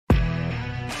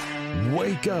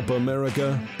Wake up,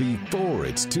 America, before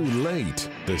it's too late.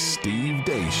 The Steve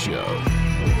Deace Show.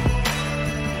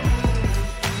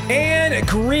 And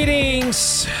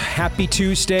greetings. Happy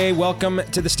Tuesday. Welcome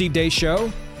to the Steve Deace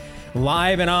Show.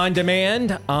 Live and on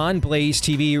demand on Blaze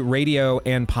TV, radio,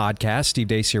 and podcast. Steve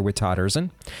Deace here with Todd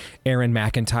Erzin, Aaron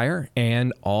McIntyre,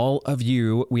 and all of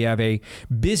you. We have a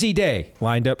busy day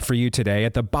lined up for you today.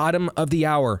 At the bottom of the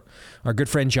hour, our good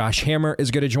friend Josh Hammer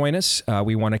is going to join us.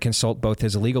 We want to consult both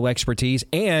his legal expertise,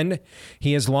 and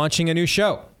he is launching a new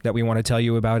show that we want to tell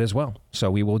you about as well. So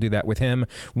we will do that with him.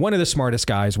 One of the smartest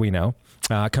guys we know.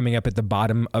 Coming up at the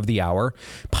bottom of the hour.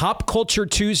 Pop Culture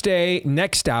Tuesday,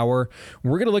 next hour,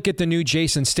 we're going to look at the new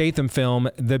Jason Statham film,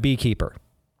 The Beekeeper.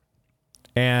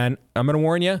 And I'm going to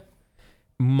warn you,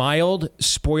 mild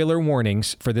spoiler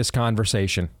warnings for this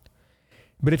conversation.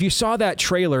 But if you saw that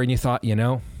trailer and you thought, you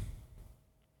know,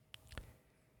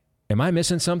 am I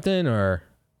missing something? Or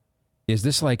is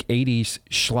this like 80s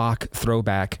schlock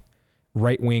throwback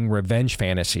right-wing revenge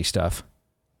fantasy stuff?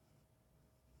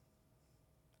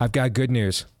 I've got good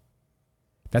news.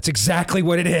 That's exactly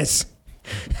what it is.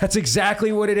 That's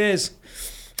exactly what it is.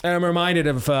 And I'm reminded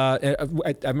of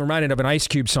an Ice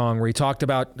Cube song where he talked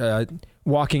about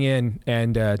walking in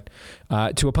and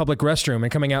to a public restroom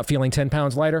and coming out feeling 10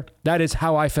 pounds lighter. That is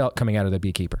how I felt coming out of The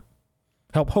Beekeeper.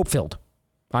 Hope-filled.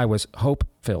 I was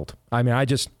hope-filled. I mean, I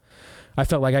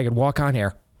felt like I could walk on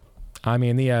air. I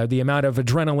mean, the amount of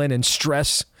adrenaline and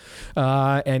stress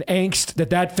and angst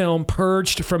that film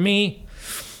purged from me.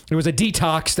 It was a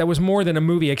detox. That was more than a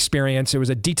movie experience. It was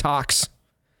a detox.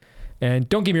 And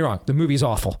don't get me wrong, the movie's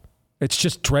awful. It's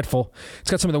just dreadful.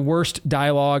 It's got some of the worst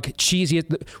dialogue,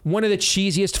 one of the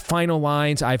cheesiest final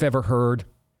lines I've ever heard.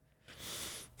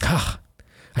 I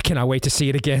cannot wait to see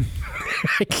it again.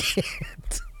 I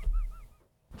can't.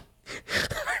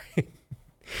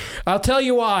 I'll tell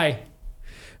you why.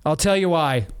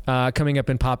 Coming up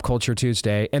in Pop Culture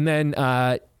Tuesday. And then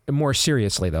more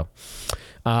seriously, though.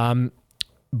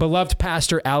 Beloved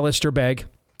pastor Alistair Begg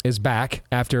is back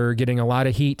after getting a lot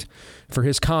of heat for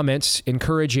his comments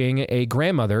encouraging a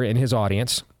grandmother in his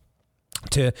audience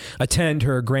to attend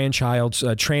her grandchild's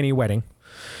trainee wedding.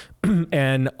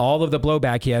 And all of the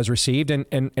blowback he has received,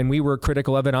 and we were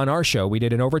critical of it on our show. We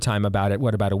did an overtime about it,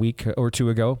 about a week or two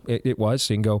ago it was.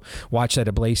 So you can go watch that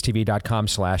at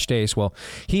blazetv.com/days. Well,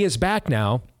 he is back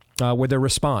now with a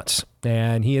response,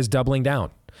 and he is doubling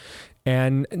down.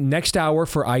 And next hour,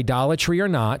 for Idolatry or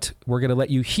Not, we're going to let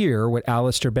you hear what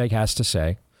Alistair Begg has to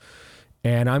say.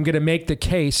 And I'm going to make the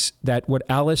case that what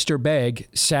Alistair Begg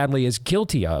sadly is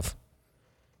guilty of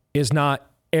is not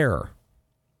error.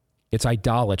 It's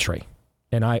idolatry.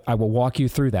 And I will walk you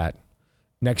through that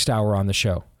next hour on the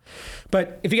show.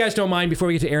 But if you guys don't mind, before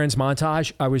we get to Aaron's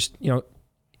montage, I was,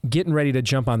 getting ready to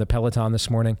jump on the Peloton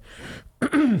this morning.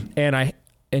 And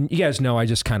you guys know I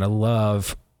just kind of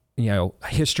love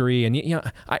history, and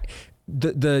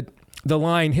the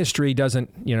line history doesn't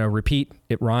repeat,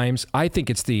 it rhymes. I think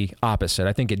it's the opposite.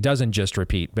 I think it doesn't just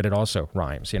repeat, but it also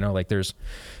rhymes. Like there's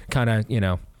kind of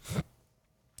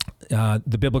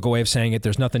the biblical way of saying it.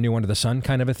 There's nothing new under the sun,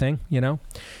 kind of a thing.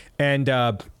 And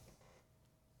I've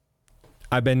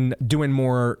been doing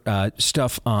more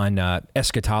stuff on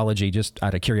eschatology, just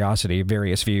out of curiosity,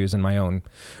 various views in my own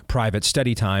private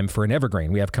study time for an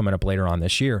evergreen we have coming up later on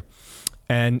this year.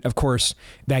 And of course,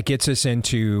 that gets us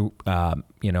into,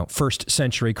 first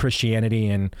century Christianity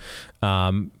and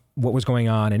what was going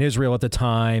on in Israel at the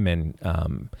time, and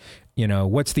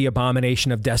what's the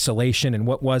abomination of desolation and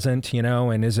what wasn't, and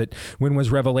when was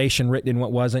Revelation written and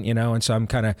what wasn't, and so I'm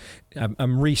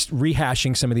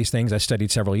rehashing some of these things I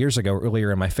studied several years ago,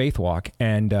 earlier in my faith walk,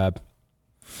 and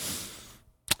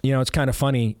it's kind of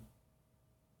funny.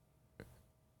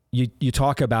 You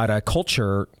talk about a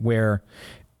culture where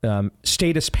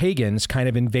status pagans kind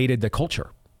of invaded the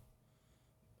culture,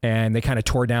 and they kind of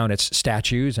tore down its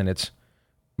statues and its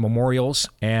memorials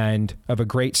and of a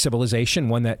great civilization,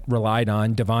 one that relied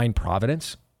on divine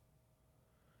providence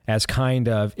as kind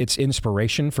of its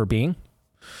inspiration for being.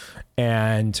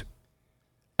 And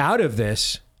out of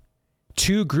this,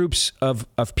 two groups of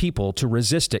people to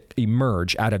resist it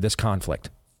emerge out of this conflict.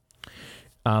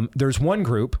 There's one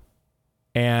group,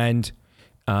 and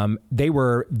they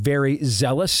were very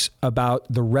zealous about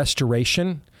the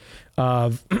restoration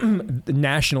of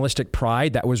nationalistic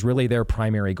pride. That was really their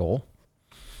primary goal.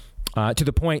 To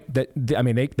the point that,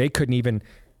 they couldn't even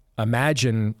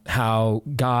imagine how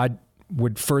God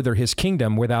would further his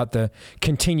kingdom without the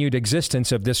continued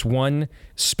existence of this one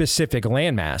specific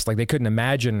landmass. Like, they couldn't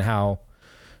imagine how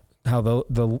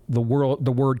the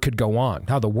world could go on,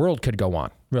 how the world could go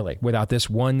on, really, without this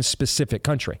one specific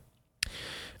country.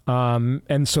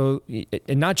 And so,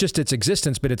 and not just its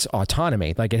existence, but its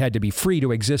autonomy. Like, it had to be free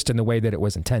to exist in the way that it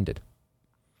was intended.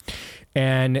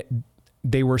 And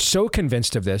they were so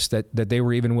convinced of this that they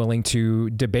were even willing to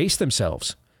debase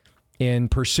themselves in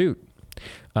pursuit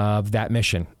of that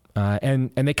mission.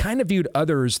 And they kind of viewed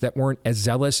others that weren't as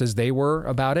zealous as they were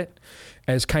about it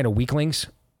as kind of weaklings.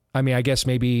 I mean, I guess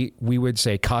maybe we would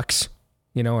say cucks,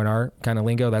 in our kind of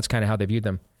lingo. That's kind of how they viewed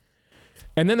them.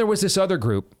 And then there was this other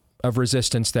group of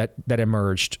resistance that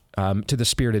emerged to the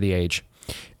spirit of the age.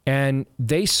 And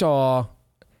they saw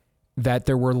that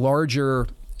there were larger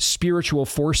spiritual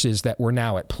forces that were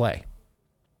now at play.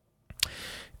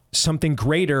 Something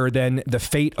greater than the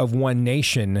fate of one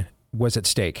nation was at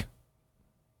stake.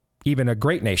 Even a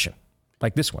great nation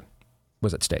like this one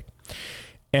was at stake.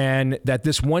 And that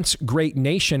this once great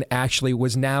nation actually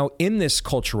was now in this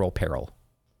cultural peril.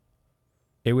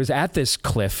 It was at this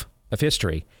cliff of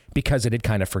history because it had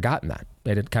kind of forgotten that.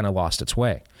 It had kind of lost its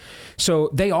way. So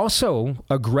they also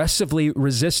aggressively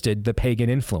resisted the pagan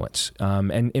influence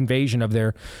and invasion of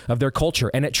their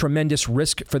culture, and at tremendous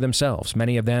risk for themselves.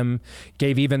 Many of them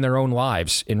gave even their own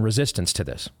lives in resistance to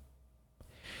this.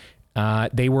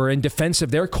 They were in defense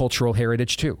of their cultural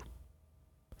heritage too.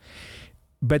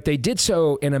 But they did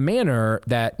so in a manner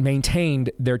that maintained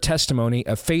their testimony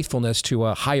of faithfulness to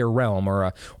a higher realm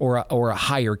or a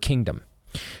higher kingdom.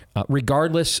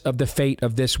 Regardless of the fate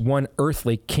of this one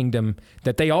earthly kingdom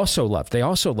that they also loved. They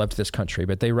also loved this country,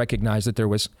 but they recognized that there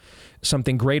was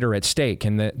something greater at stake,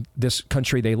 and that this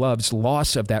country they loved's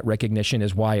loss of that recognition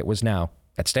is why it was now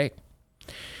at stake.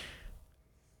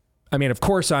 I mean, of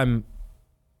course I'm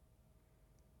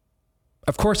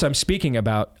speaking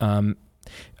about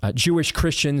Jewish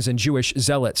Christians and Jewish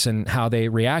zealots and how they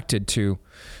reacted to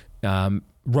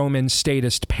Roman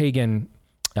statist pagan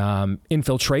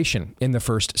infiltration in the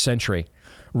first century,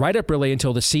 right up really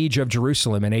until the siege of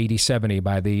Jerusalem in AD 70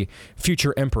 by the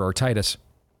future emperor Titus.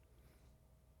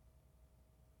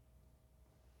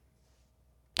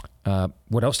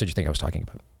 What else did you think I was talking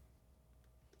about?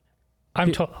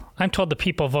 I'm told the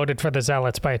people voted for the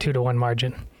zealots by a 2-1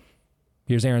 margin.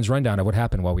 Here's Aaron's rundown of what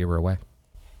happened while we were away.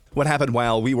 What happened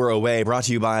while we were away, brought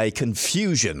to you by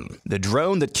Confusion. The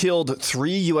drone that killed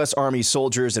 3 U.S. Army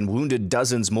soldiers and wounded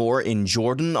dozens more in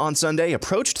Jordan on Sunday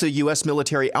approached the U.S.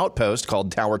 military outpost called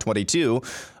Tower 22.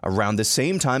 Around the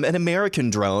same time, an American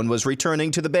drone was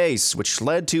returning to the base, which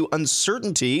led to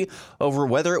uncertainty over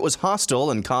whether it was hostile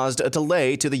and caused a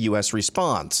delay to the U.S.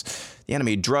 response. The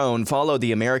enemy drone followed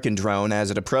the American drone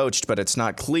as it approached, but it's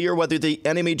not clear whether the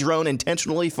enemy drone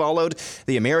intentionally followed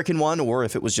the American one or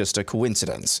if it was just a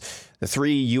coincidence. The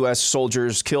 3 U.S.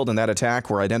 soldiers killed in that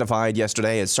attack were identified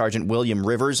yesterday as Sergeant William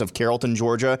Rivers of Carrollton,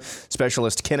 Georgia,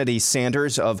 Specialist Kennedy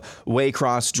Sanders of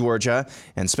Waycross, Georgia,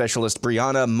 and Specialist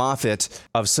Brianna Moffitt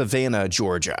of Savannah,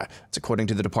 Georgia. It's according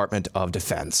to the Department of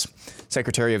Defense.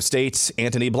 Secretary of State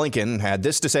Antony Blinken had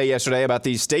this to say yesterday about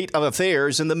the state of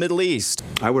affairs in the Middle East.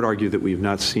 I would argue that we've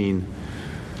not seen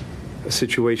a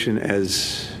situation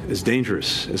as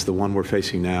dangerous as the one we're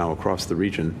facing now across the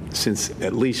region since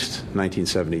at least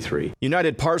 1973.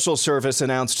 United Parcel Service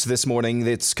announced this morning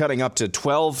that it's cutting up to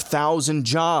 12,000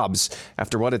 jobs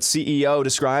after what its CEO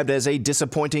described as a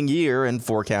disappointing year and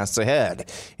forecasts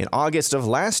ahead. In August of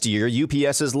last year,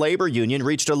 UPS's labor union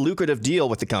reached a lucrative deal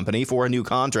with the company for a new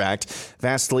contract,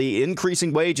 vastly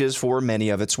increasing wages for many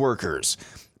of its workers.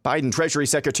 Biden Treasury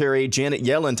Secretary Janet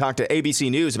Yellen talked to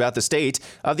ABC News about the state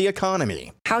of the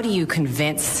economy. How do you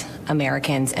convince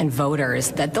Americans and voters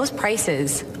that those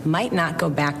prices might not go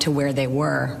back to where they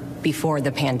were before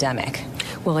the pandemic?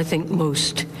 Well, I think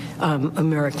most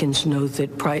Americans know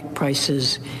that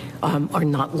prices are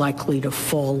not likely to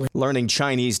fall. Learning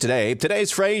Chinese today.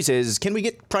 Today's phrase is, can we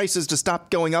get prices to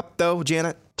stop going up, though,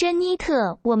 Janet? 珍妮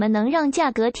特，我们能让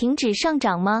价格停止上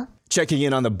涨吗？ Checking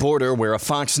in on the border, where a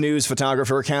Fox News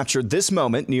photographer captured this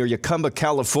moment near Yucumba,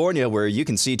 California, where you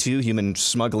can see 2 human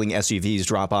smuggling SUVs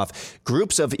drop off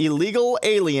groups of illegal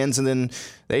aliens, and then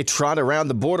they trot around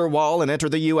the border wall and enter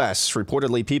the U.S.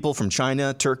 Reportedly, people from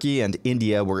China, Turkey, and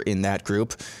India were in that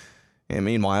group. And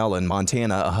meanwhile, in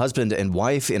Montana, a husband and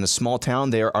wife in a small town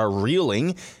there are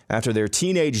reeling after their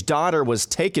teenage daughter was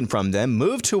taken from them,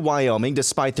 moved to Wyoming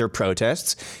despite their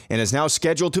protests, and is now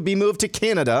scheduled to be moved to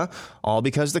Canada, all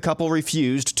because the couple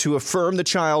refused to affirm the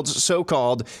child's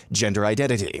so-called gender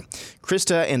identity.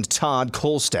 Krista and Todd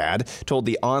Kolstad told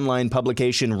the online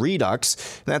publication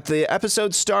Redux that the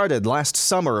episode started last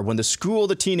summer when the school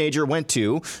the teenager went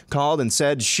to called and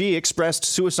said she expressed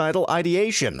suicidal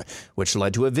ideation, which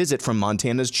led to a visit from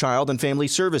Montana's Child and Family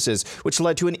Services, which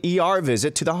led to an ER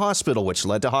visit to the hospital, which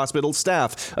led to hospital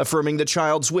staff affirming the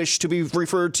child's wish to be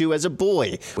referred to as a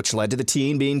boy, which led to the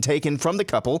teen being taken from the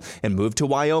couple and moved to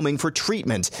Wyoming for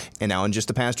treatment. And now in just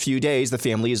the past few days, the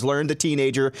family has learned the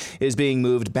teenager is being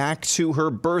moved back to her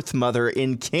birth mother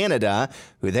in Canada,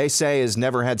 who they say has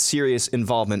never had serious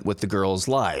involvement with the girl's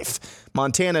life.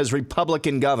 Montana's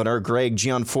Republican Governor Greg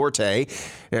Gianforte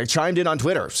chimed in on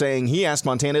Twitter, saying he asked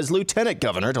Montana's lieutenant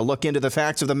governor to look into the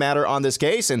facts of the matter on this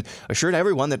case and assured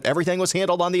everyone that everything was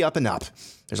handled on the up and up.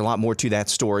 There's a lot more to that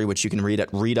story, which you can read at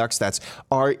Redux. That's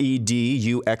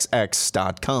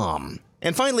REDUXX.com.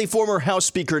 And finally, former House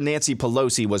Speaker Nancy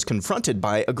Pelosi was confronted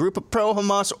by a group of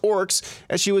pro-Hamas orcs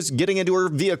as she was getting into her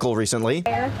vehicle recently.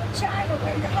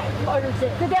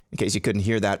 In case you couldn't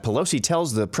hear that, Pelosi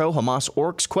tells the pro-Hamas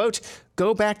orcs, quote,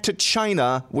 "Go back to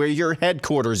China where your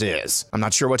headquarters is." I'm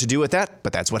not sure what to do with that,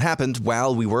 but that's what happened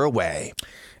while we were away.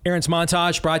 Aaron's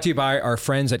Montage brought to you by our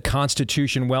friends at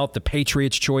Constitution Wealth, the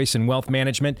Patriot's Choice in Wealth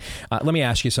Management. Let me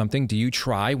ask you something. Do you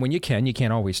try, when you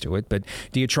can't always do it, but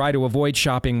do you try to avoid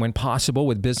shopping when possible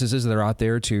with businesses that are out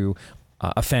there to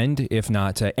offend, if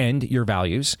not end your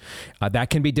values? That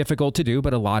can be difficult to do,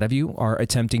 but a lot of you are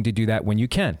attempting to do that when you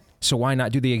can. So why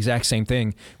not do the exact same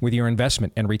thing with your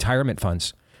investment and retirement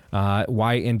funds?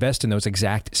 Why invest in those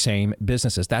exact same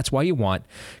businesses? That's why you want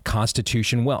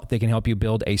Constitution Wealth. They can help you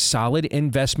build a solid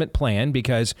investment plan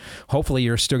because hopefully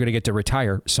you're still going to get to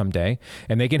retire someday.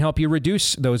 And they can help you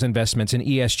reduce those investments in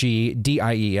ESG,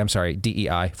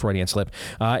 DEI, Freudian slip,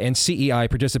 and CEI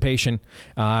participation.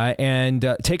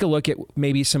 And take a look at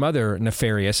maybe some other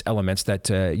nefarious elements that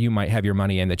you might have your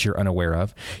money in that you're unaware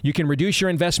of. You can reduce your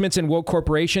investments in woke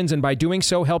corporations, and by doing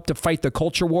so, help to fight the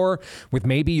culture war with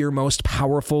maybe your most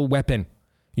powerful weapon,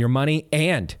 your money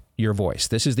and your voice.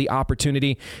 This is the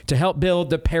opportunity to help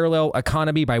build the parallel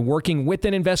economy by working with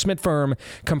an investment firm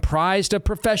comprised of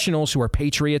professionals who are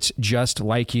patriots just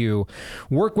like you.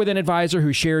 Work with an advisor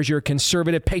who shares your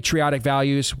conservative, patriotic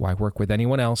values. Why work with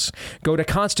anyone else? Go to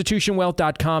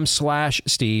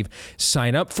constitutionwealth.com/Steve.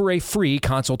 Sign up for a free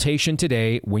consultation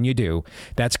today when you do.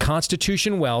 That's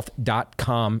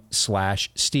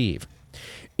constitutionwealth.com/Steve.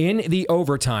 In the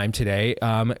overtime today,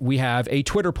 we have a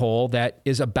Twitter poll that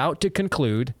is about to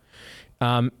conclude.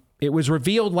 It was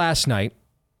revealed last night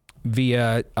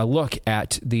via a look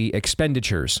at the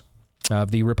expenditures of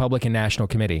the Republican National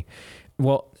Committee.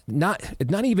 Well, not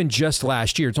even just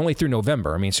last year. It's only through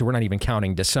November. I mean, so we're not even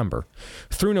counting December.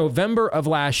 Through November of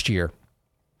last year,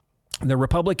 the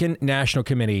Republican National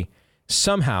Committee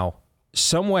somehow,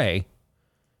 some way,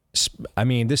 I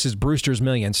mean, this is Brewster's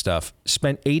Million stuff,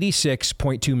 spent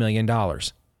 $86.2 million.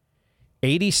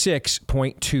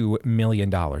 $86.2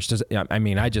 million.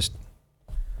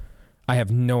 I have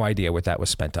no idea what that was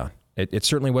spent on. It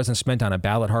certainly wasn't spent on a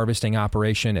ballot harvesting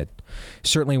operation. It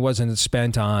certainly wasn't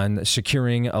spent on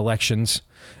securing elections.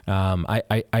 I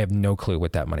have no clue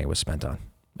what that money was spent on.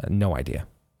 No idea.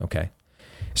 Okay.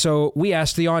 So we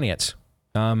asked the audience,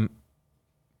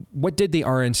 what did the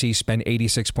RNC spend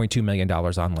 $86.2 million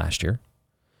on last year?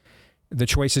 The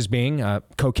choices being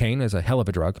cocaine is a hell of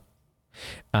a drug.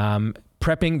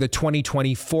 Prepping the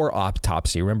 2024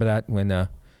 autopsy. Remember that when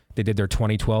they did their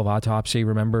 2012 autopsy?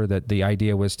 Remember that the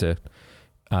idea was to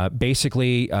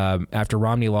basically, after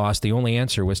Romney lost, the only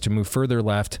answer was to move further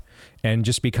left and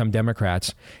just become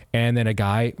Democrats. And then a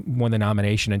guy won the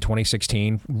nomination in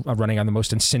 2016, running on the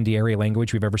most incendiary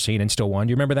language we've ever seen and still won.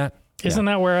 Do you remember that? Isn't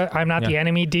that where I'm Not the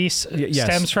Enemy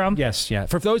stems from? Yes, yeah.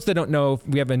 For those that don't know,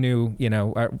 we have a new,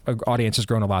 our audience has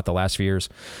grown a lot the last few years.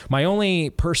 My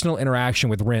only personal interaction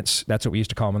with Rince, that's what we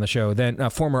used to call him on the show, then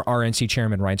former RNC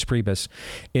chairman Reince Priebus,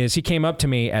 is he came up to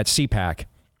me at CPAC.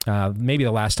 Maybe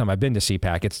the last time I've been to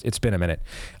CPAC, it's been a minute.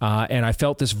 And I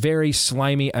felt this very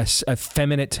slimy,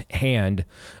 effeminate hand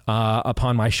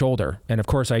upon my shoulder. And of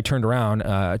course, I turned around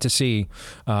to see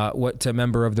what a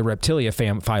member of the Reptilia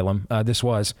phylum this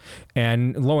was.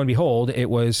 And lo and behold, it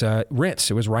was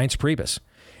Rince. It was Reince Priebus.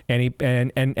 And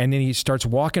then he starts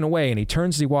walking away, and he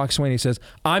turns, he walks away, and he says,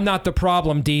 "I'm not the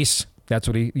problem, Deese." That's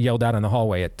what he yelled out on the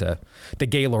hallway at the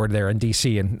Gaylord there in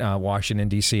D.C. in Washington,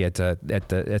 D.C. at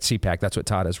CPAC. That's what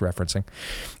Todd is referencing.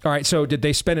 All right, so did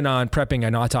they spend it on prepping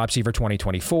an autopsy for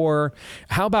 2024?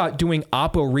 How about doing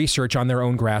oppo research on their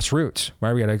own grassroots?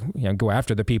 Right, we got to go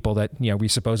after the people that we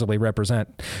supposedly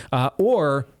represent,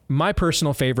 or my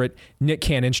personal favorite, Nick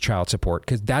Cannon's child support,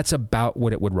 because that's about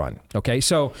what it would run. Okay,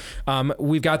 so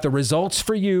we've got the results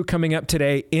for you coming up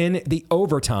today in the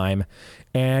overtime,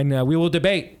 and we will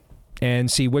debate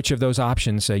and see which of those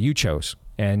options you chose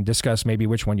and discuss maybe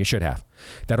which one you should have.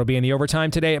 That'll be in the overtime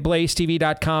today at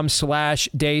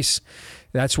blazetv.com/Deace.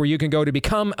 That's where you can go to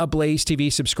become a Blaze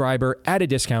TV subscriber at a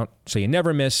discount so you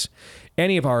never miss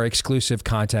any of our exclusive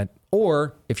content.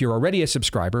 Or if you're already a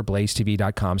subscriber,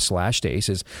 blazetv.com/Deace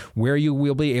is where you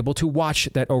will be able to watch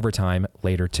that overtime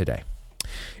later today.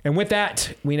 And with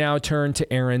that, we now turn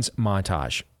to Aaron's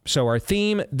montage. So our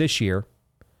theme this year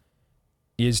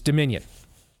is Dominion.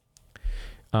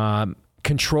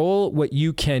 Control what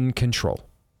you can control.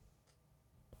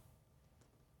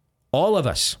 All of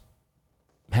us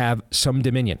have some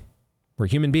dominion. We're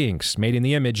human beings made in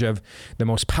the image of the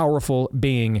most powerful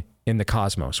being in the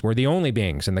cosmos. We're the only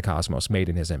beings in the cosmos made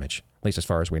in his image, at least as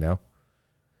far as we know.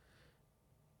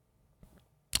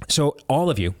 So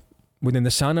all of you, within the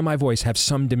sound of my voice, have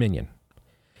some dominion,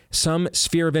 some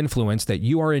sphere of influence that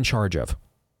you are in charge of,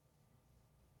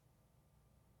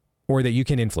 or that you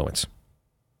can influence,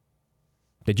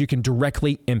 that you can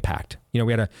directly impact. You know,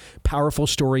 we had a powerful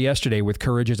story yesterday with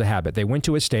Courage is a Habit. They went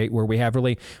to a state where we have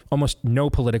really almost no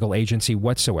political agency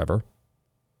whatsoever,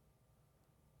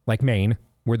 like Maine,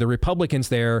 where the Republicans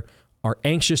there are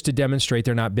anxious to demonstrate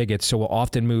they're not bigots, so will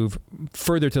often move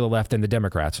further to the left than the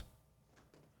Democrats.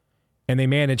 And they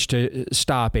managed to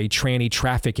stop a tranny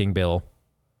trafficking bill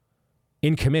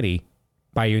in committee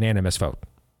by a unanimous vote.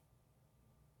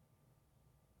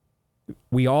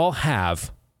 We all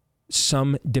have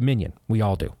some dominion. We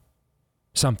all do.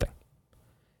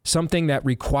 Something that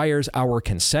requires our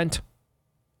consent.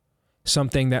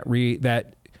 Something that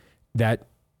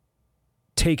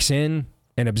takes in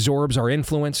and absorbs our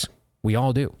influence. We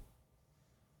all do.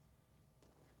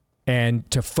 And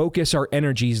to focus our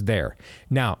energies there.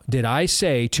 Now, did I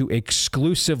say to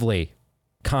exclusively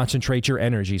concentrate your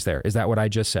energies there? Is that what I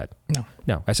just said?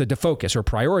 No, I said to focus or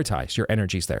prioritize your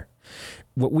energies there.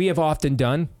 What we have often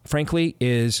done, frankly,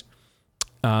 is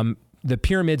the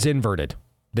pyramid's inverted.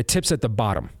 The tip's at the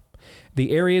bottom.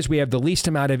 The areas we have the least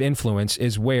amount of influence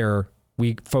is where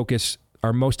we focus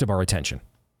most of our attention.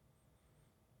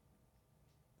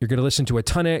 You're going to listen to a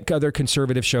ton of other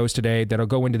conservative shows today that'll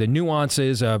go into the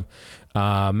nuances of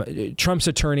Trump's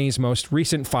attorney's most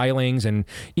recent filings and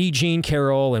E. Jean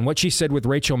Carroll and what she said with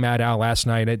Rachel Maddow last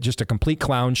night at just a complete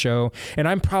clown show. And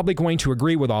I'm probably going to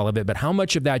agree with all of it, but how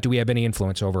much of that do we have any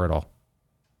influence over at all?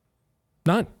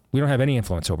 None. We don't have any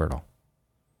influence over it all.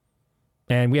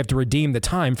 And we have to redeem the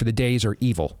time, for the days are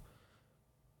evil.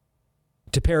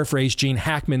 To paraphrase Gene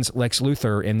Hackman's Lex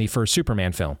Luthor in the first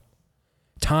Superman film,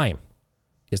 time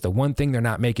is the one thing they're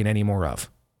not making any more of.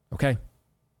 Okay?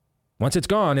 Once it's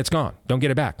gone, it's gone. Don't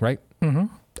get it back, right? Mm-hmm.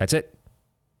 That's it.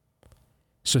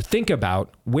 So think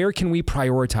about, where can we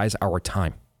prioritize our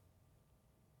time?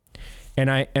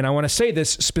 And I want to say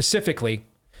this specifically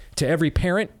to every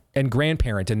parent and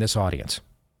grandparent in this audience.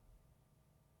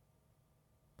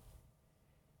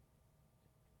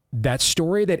 That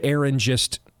story that Aaron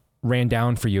just ran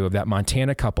down for you of that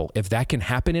Montana couple, if that can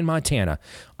happen in Montana,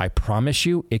 I promise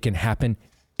you it can happen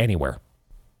anywhere.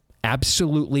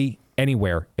 Absolutely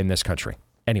anywhere in this country.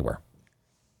 Anywhere.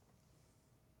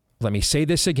 Let me say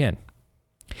this again.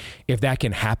 If that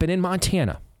can happen in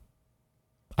Montana,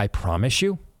 I promise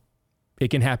you it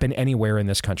can happen anywhere in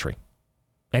this country.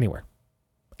 Anywhere.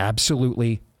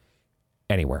 Absolutely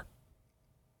anywhere.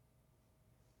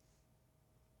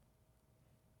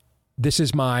 This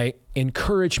is my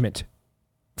encouragement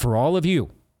for all of you,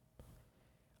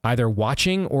 either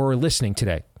watching or listening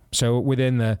today. So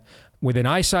within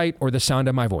eyesight or the sound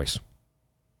of my voice.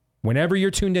 Whenever you're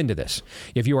tuned into this,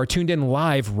 if you are tuned in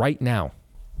live right now,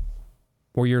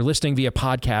 or you're listening via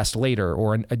podcast later,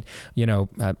 or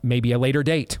maybe a later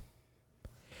date,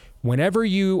 whenever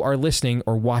you are listening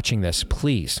or watching this,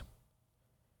 please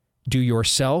do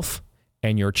yourself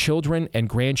and your children and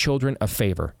grandchildren a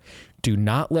favor. Do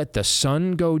not let the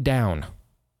sun go down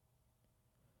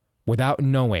without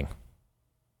knowing,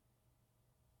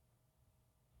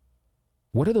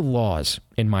 what are the laws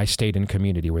in my state and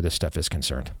community where this stuff is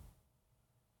concerned?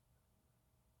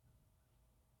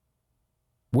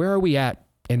 Where are we at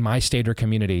in my state or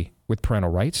community with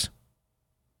parental rights?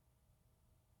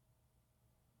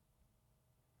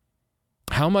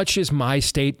 How much is my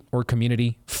state or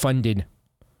community funded,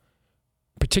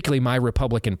 particularly my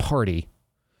Republican Party?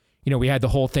 You know, we had the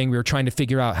whole thing, we were trying to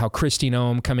figure out how Kristi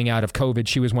Noem coming out of COVID,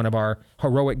 she was one of our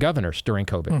heroic governors during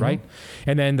COVID, mm-hmm. right?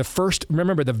 And then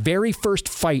the very first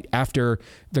fight after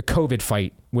the COVID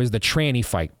fight was the tranny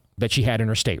fight that she had in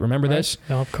her state. Remember this?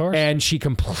 No, of course. And she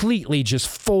completely just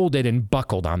folded and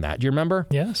buckled on that. Do you remember?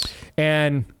 Yes.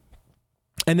 And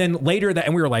then later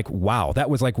and we were like, wow, that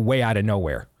was like way out of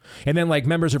nowhere. And then like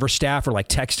members of her staff were like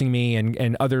texting me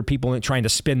and other people trying to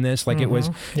spin this like it was,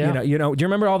 do you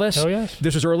remember all this? Oh, yes.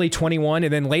 This was early 21.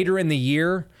 And then later in the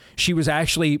year, she was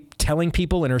actually telling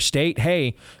people in her state,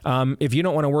 hey, if you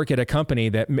don't want to work at a company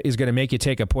that is going to make you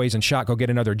take a poison shot, go get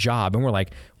another job. And we're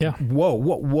like,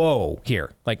 whoa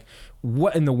here. Like,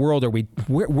 what in the world are we,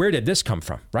 where did this come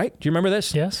from, right? Do you remember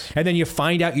this? Yes. And then you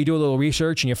find out, you do a little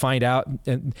research and you find out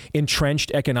entrenched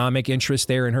economic interests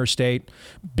there in her state,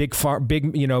 big,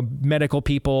 medical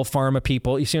people, pharma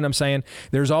people. You see what I'm saying?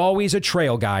 There's always a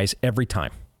trail, guys, every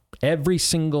time. Every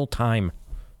single time.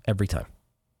 Every time.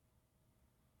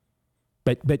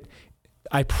 But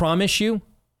I promise you,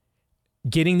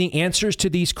 getting the answers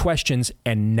to these questions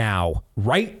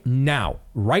right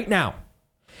now,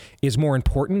 is more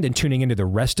important than tuning into the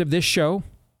rest of this show.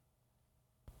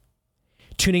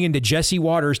 Tuning into Jesse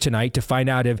Waters tonight to find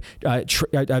out if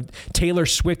Taylor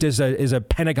Swift is a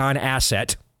Pentagon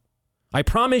asset. I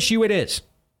promise you it is.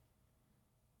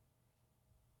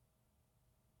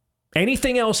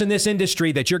 Anything else in this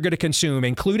industry that you're going to consume,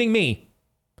 including me,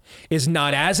 is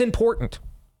not as important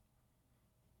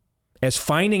as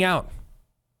finding out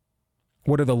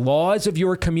what are the laws of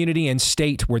your community and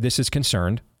state where this is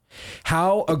concerned.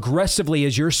 How aggressively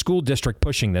is your school district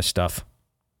pushing this stuff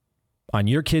on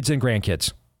your kids and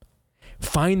grandkids?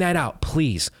 Find that out,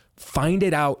 please. Find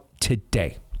it out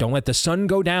today. Don't let the sun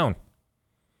go down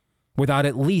without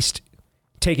at least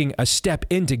taking a step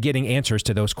into getting answers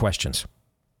to those questions.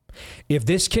 If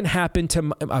this can happen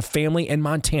to a family in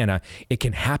Montana, it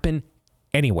can happen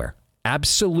anywhere.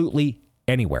 Absolutely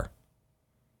anywhere.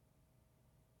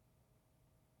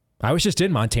 I was just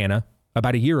in Montana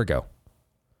about a year ago.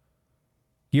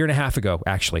 Year and a half ago,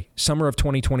 actually. Summer of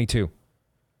 2022.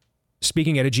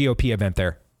 Speaking at a GOP event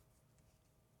there.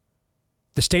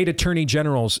 The state attorney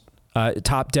general's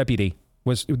top deputy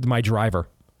was my driver.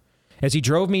 As he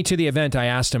drove me to the event, I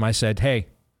asked him, I said, hey,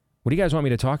 what do you guys want me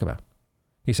to talk about?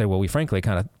 He said, well, we frankly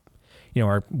kind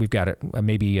of, we've got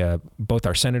maybe both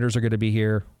our senators are going to be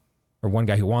here, or one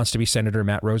guy who wants to be senator,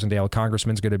 Matt Rosendale,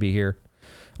 congressman's going to be here.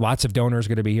 Lots of donors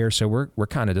going to be here. So we're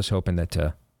kind of just hoping that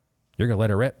you're going to let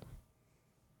her rip.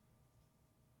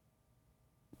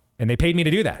 And they paid me to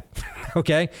do that.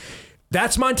 Okay.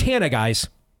 That's Montana, guys.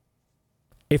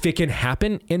 If it can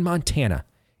happen in Montana,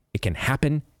 it can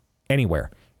happen anywhere.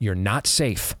 You're not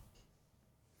safe.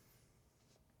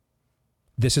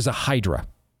 This is a hydra.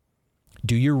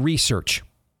 Do your research.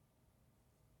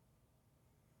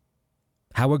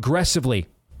 How aggressively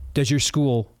does your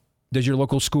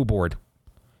local school board,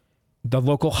 the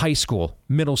local high school,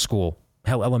 middle school,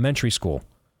 elementary school,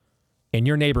 in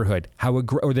your neighborhood,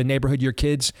 or the neighborhood your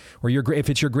kids, or if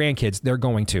it's your grandkids, they're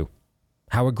going to.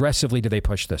 How aggressively do they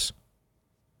push this?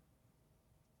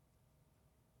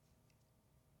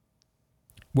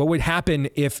 What would happen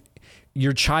if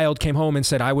your child came home and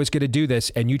said, I was going to do this,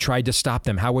 and you tried to stop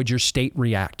them? How would your state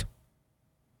react?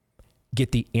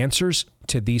 Get the answers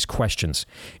to these questions.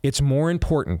 It's more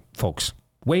important, folks,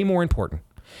 way more important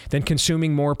than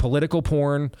consuming more political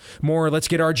porn, more let's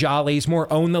get our jollies,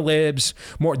 more own the libs,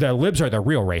 more the libs are the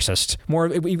real racists. More,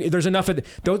 there's enough of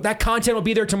that content will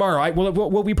be there tomorrow.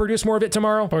 Will we produce more of it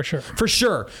tomorrow? For sure. For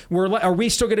sure. Are we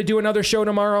still going to do another show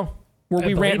tomorrow where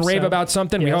we rant and rave about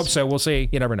something? Yes. We hope so. We'll see.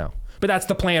 You never know. But that's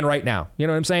the plan right now. You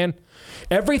know what I'm saying?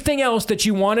 Everything else that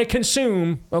you want to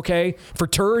consume, okay, for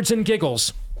turds and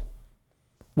giggles,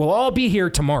 will all be here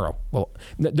tomorrow. Well,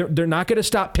 they're not going to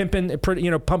stop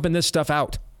pumping this stuff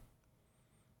out.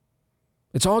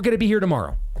 It's all going to be here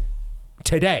tomorrow.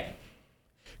 Today.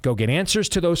 Go get answers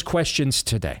to those questions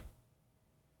today.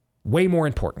 Way more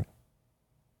important.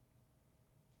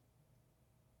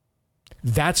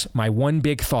 That's my one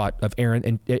big thought of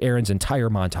Aaron's entire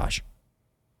montage.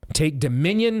 Take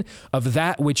dominion of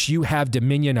that which you have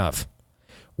dominion of.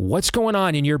 What's going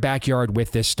on in your backyard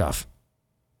with this stuff?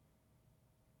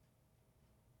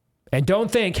 And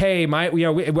don't think, hey,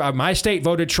 my state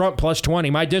voted Trump plus 20.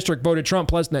 My district voted Trump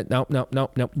plus...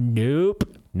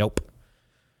 Nope.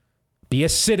 Be a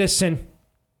citizen,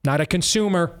 not a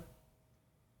consumer.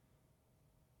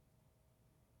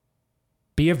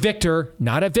 Be a victor,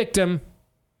 not a victim.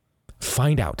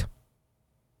 Find out.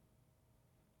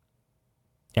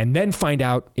 And then find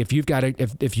out if you've got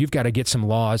to get some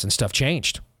laws and stuff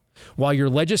changed. While your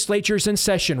legislature's in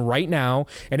session right now,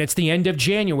 and it's the end of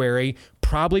January,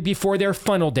 probably before their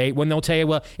funnel date, when they'll tell you,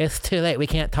 well, it's too late, we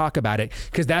can't talk about it,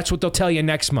 because that's what they'll tell you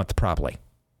next month, probably.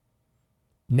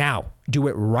 Now. Do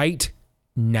it right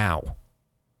now.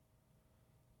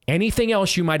 Anything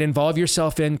else you might involve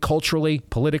yourself in culturally,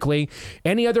 politically,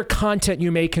 any other content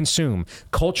you may consume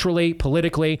culturally,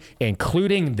 politically,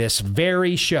 including this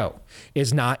very show,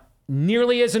 is not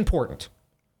nearly as important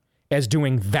as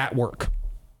doing that work.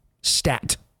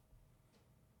 Stat.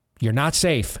 You're not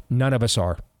safe. None of us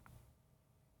are.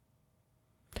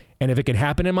 And if it can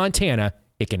happen in Montana,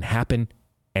 it can happen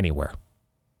anywhere.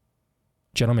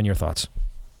 Gentlemen, your thoughts?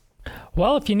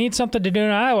 Well, if you need something to do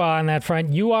in Iowa on that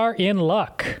front, you are in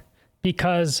luck.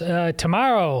 Because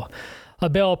tomorrow, a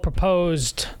bill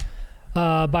proposed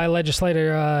by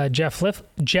legislator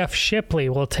Jeff Shipley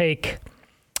will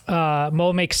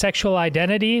make sexual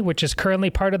identity, which is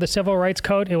currently part of the Civil Rights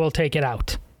Code, it will take it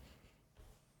out.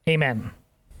 Amen.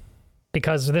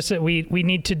 Because we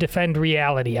need to defend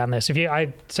reality on this.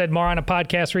 I said more on a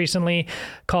podcast recently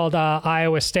called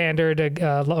Iowa Standard,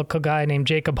 a local guy named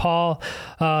Jacob Hall,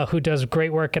 who does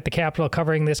great work at the Capitol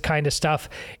covering this kind of stuff.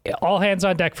 All hands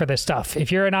on deck for this stuff.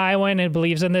 If you're an Iowan and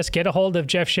believes in this, get a hold of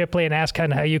Jeff Shipley and ask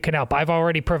how you can help. I've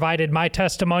already provided my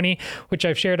testimony, which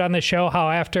I've shared on the show, how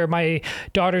after my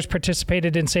daughters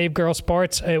participated in Save Girl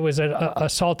Sports, it was an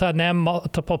assault on them.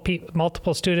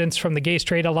 Multiple students from the Gay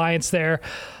Straight Alliance there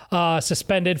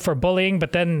suspended for bullying,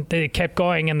 but then they kept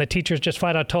going, and the teachers just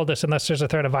flat out told us, unless there's a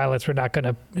threat of violence, we're not going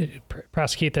to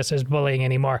prosecute this as bullying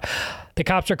anymore. The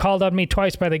cops were called on me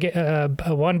twice by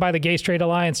one by the Gay Straight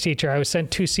Alliance teacher. I was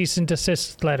sent 2 cease and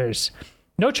desist letters.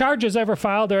 No charges ever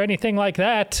filed or anything like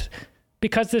that,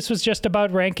 because this was just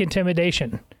about rank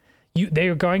intimidation. They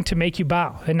were going to make you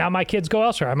bow, and now my kids go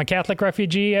elsewhere. I'm a Catholic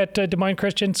refugee at Des Moines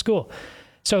Christian School.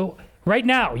 So right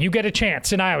now, you get a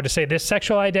chance in Iowa to say this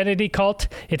sexual identity cult,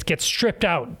 it gets stripped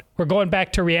out. We're going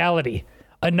back to reality.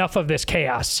 Enough of this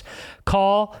chaos.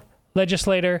 Call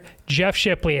legislator Jeff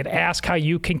Shipley and ask how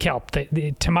you can help.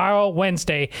 Tomorrow,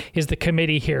 Wednesday, is the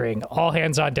committee hearing. All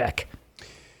hands on deck.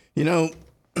 You know,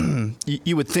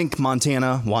 you would think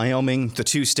Montana, Wyoming, the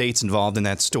 2 states involved in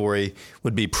that story,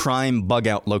 would be prime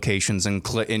bug-out locations in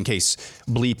case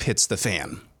bleep hits the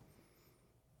fan.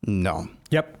 No.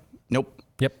 Yep. Nope.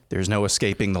 Yep. There's no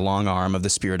escaping the long arm of the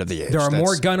spirit of the age. There are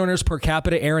more gun owners per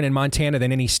capita, Aaron, in Montana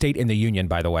than any state in the union,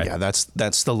 by the way. Yeah,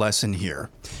 that's the lesson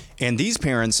here. And these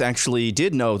parents actually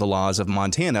did know the laws of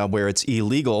Montana, where it's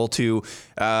illegal to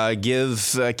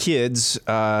give kids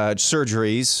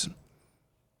surgeries,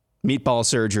 meatball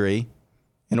surgery,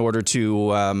 in order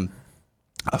to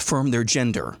affirm their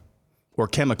gender, or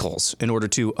chemicals in order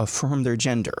to affirm their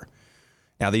gender.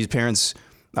 Now, these parents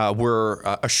were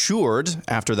assured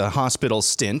after the hospital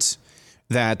stint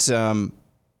that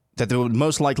the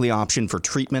most likely option for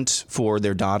treatment for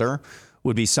their daughter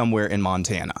would be somewhere in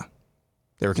Montana.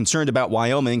 They were concerned about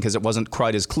Wyoming because it wasn't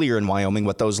quite as clear in Wyoming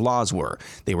what those laws were.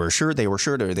 They were assured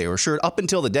up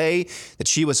until the day that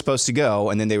she was supposed to go,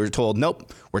 and then they were told,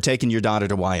 nope, we're taking your daughter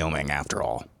to Wyoming after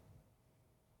all.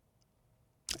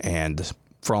 And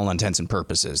for all intents and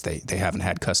purposes, they haven't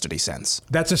had custody since.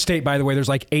 That's a state, by the way. There's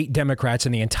like 8 Democrats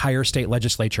in the entire state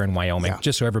legislature in Wyoming,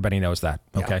 just so everybody knows that.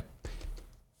 Okay. Yeah.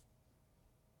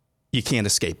 You can't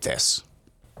escape this.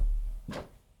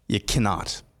 You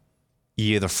cannot.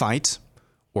 You either fight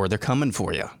or they're coming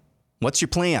for you. What's your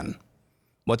plan?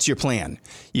 What's your plan?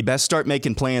 You best start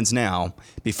making plans now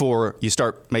before you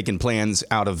start making plans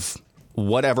out of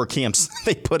whatever camps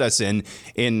they put us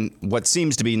in what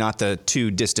seems to be not the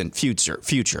too distant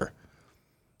future.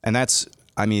 And that's,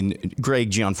 Greg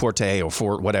Gianforte,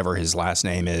 or whatever his last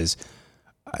name is,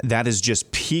 that is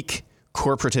just peak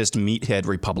corporatist meathead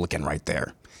Republican right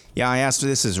there. Yeah, I asked,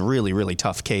 this is a really, really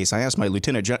tough case. I asked my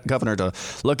lieutenant governor to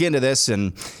look into this,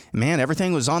 and man,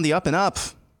 everything was on the up and up.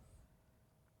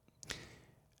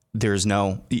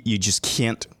 You just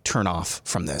can't turn off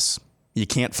from this. You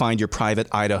can't find your private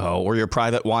Idaho or your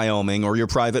private Wyoming or your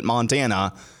private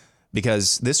Montana,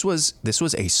 because this was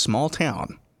a small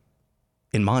town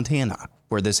in Montana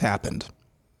where this happened.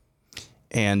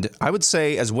 And I would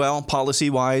say as well,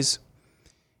 policy-wise,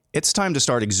 it's time to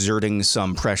start exerting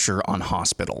some pressure on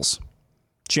hospitals,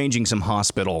 changing some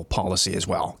hospital policy as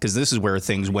well, because this is where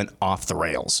things went off the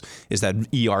rails, is that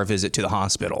ER visit to the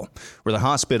hospital, where the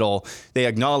hospital, they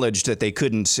acknowledged that they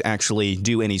couldn't actually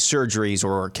do any surgeries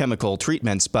or chemical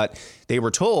treatments, but they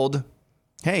were told,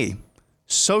 hey,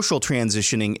 social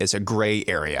transitioning is a gray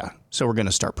area, so we're going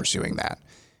to start pursuing that.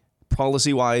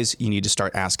 Policy-wise, you need to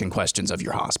start asking questions of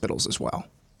your hospitals as well.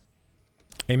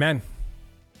 Amen.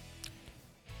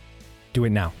 Do it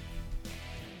now.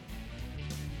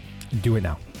 Do it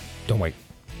now. Don't wait.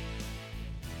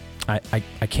 I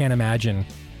can't imagine,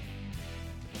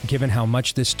 given how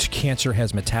much this cancer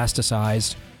has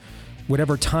metastasized,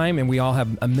 whatever time, and we all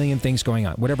have a million things going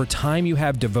on, whatever time you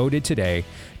have devoted today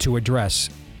to address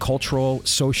cultural,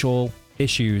 social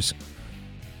issues,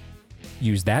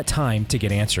 use that time to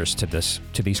get answers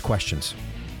to these questions.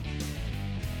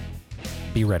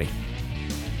 Be ready.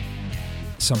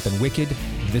 something wicked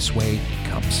this way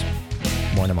comes.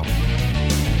 More in a moment.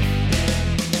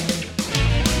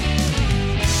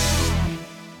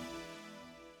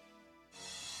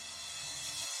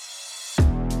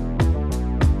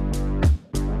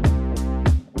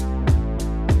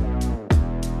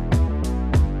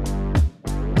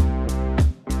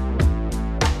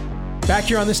 Back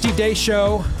here on the Steve Deace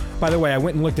Show. By the way, I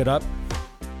went and looked it up.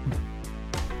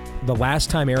 The last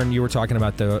time, Aaron, you were talking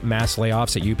about the mass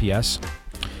layoffs at UPS,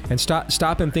 and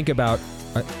stop and think about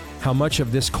how much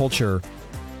of this culture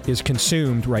is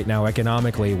consumed right now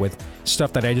economically with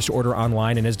stuff that I just order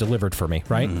online and is delivered for me,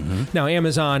 right? Mm-hmm. Now,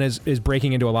 Amazon is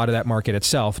breaking into a lot of that market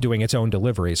itself, doing its own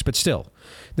deliveries, but still,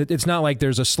 it's not like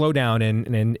there's a slowdown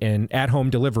in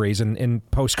at-home deliveries in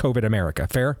post-COVID America.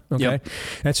 Fair? Okay. Yep.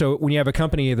 And so when you have a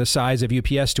company the size of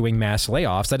UPS doing mass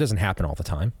layoffs, that doesn't happen all the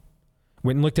time.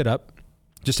 Went and looked it up,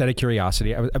 just out of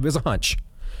curiosity. It was a hunch.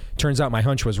 Turns out my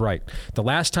hunch was right. The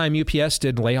last time UPS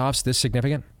did layoffs this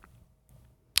significant,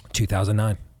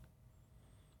 2009.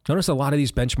 Notice a lot of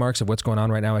these benchmarks of what's going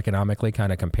on right now economically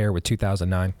kind of compare with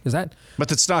 2009. Is that? But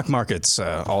the stock market's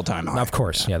all-time high. Of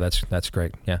course. Yeah, that's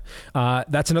great. Yeah.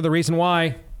 That's another reason why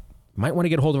you might want to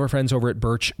get a hold of our friends over at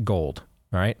Birch Gold.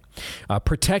 All right.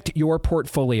 Protect your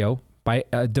portfolio by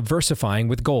diversifying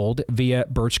with gold via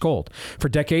Birch Gold. For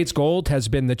decades, gold has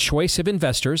been the choice of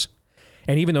investors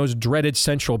and even those dreaded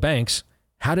central banks.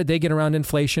 How did they get around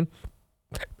inflation?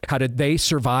 How did they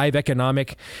survive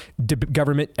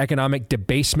government economic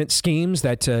debasement schemes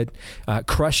that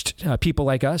crushed people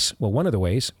like us? Well, one of the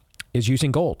ways is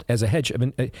using gold as a hedge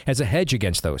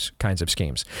against those kinds of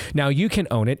schemes. Now you can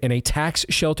own it in a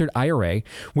tax-sheltered IRA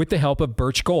with the help of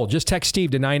Birch Gold. Just text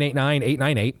Steve to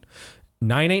 989-898.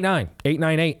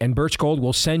 989-898, and Birch Gold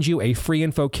will send you a free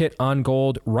info kit on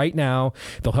gold right now.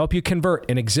 They'll help you convert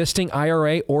an existing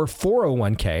IRA or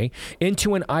 401k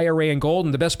into an IRA in gold.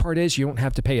 And the best part is you don't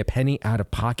have to pay a penny out of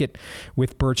pocket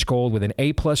with Birch Gold. With an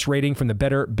A+ rating from the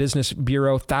Better Business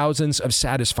Bureau, thousands of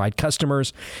satisfied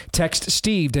customers. Text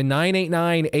Steve to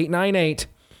 989-898.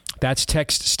 That's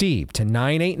text Steve to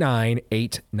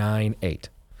 989-898.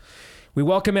 We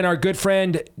welcome in our good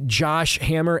friend, Josh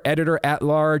Hammer,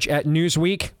 editor-at-large at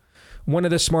Newsweek. One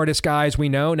of the smartest guys we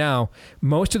know. Now,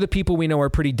 most of the people we know are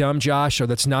pretty dumb, Josh, so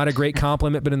that's not a great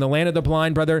compliment. But in the land of the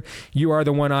blind, brother, you are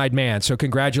the one-eyed man. So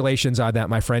congratulations on that,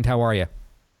 my friend. How are you?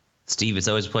 Steve, it's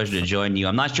always a pleasure to join you.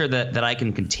 I'm not sure that I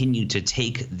can continue to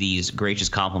take these gracious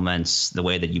compliments the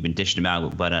way that you've been dishing them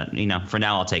out, but for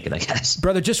now, I'll take it, I guess.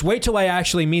 Brother, just wait till I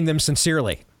actually mean them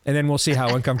sincerely, and then we'll see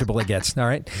how uncomfortable it gets. All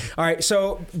right.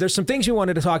 So there's some things we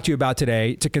wanted to talk to you about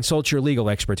today to consult your legal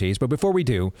expertise. But before we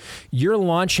do, you're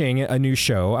launching a new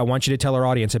show. I want you to tell our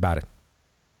audience about it.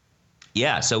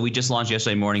 Yeah, so we just launched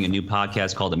yesterday morning a new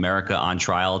podcast called America on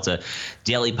Trial. It's a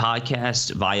daily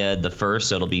podcast via The First,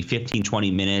 so it'll be 15,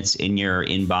 20 minutes in your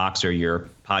inbox or your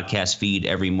podcast feed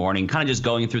every morning, kind of just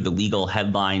going through the legal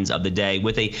headlines of the day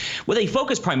with a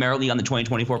focus primarily on the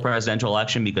 2024 presidential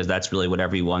election, because that's really what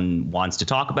everyone wants to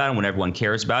talk about and what everyone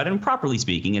cares about. And properly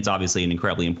speaking, it's obviously an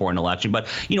incredibly important election. But,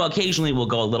 occasionally we'll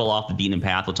go a little off the beaten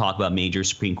path. We'll talk about major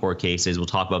Supreme Court cases. We'll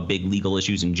talk about big legal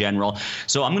issues in general.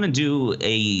 So I'm going to do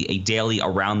a daily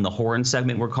Around the Horn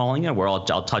segment, we're calling it, where I'll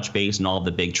touch base on all of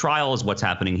the big trials, what's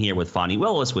happening here with Fani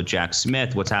Willis, with Jack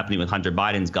Smith, what's happening with Hunter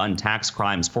Biden's gun tax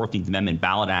crimes, 14th Amendment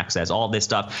ballot access, all this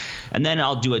stuff. And then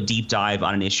I'll do a deep dive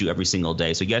on an issue every single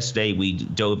day. So yesterday we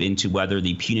dove into whether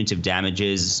the punitive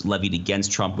damages levied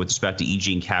against Trump with respect to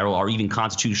E.G. and Carroll are even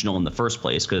constitutional in the first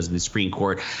place, because the Supreme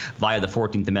Court via the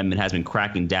 14th Amendment has been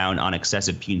cracking down on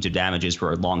excessive punitive damages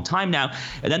for a long time now.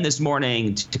 And then this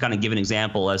morning, to kind of give an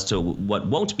example as to what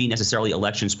won't be necessarily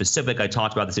election specific, I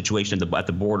talked about the situation at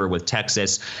the border with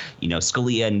Texas,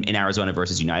 Scalia in Arizona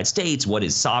versus United States. What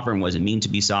is sovereign? What does it mean to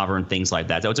be sovereign? Things like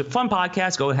that. So it's a fun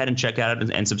podcast. Go ahead and check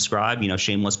out and subscribe.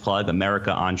 Shameless plug,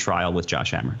 America on Trial with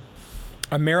Josh Hammer.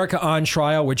 America on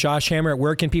Trial with Josh Hammer.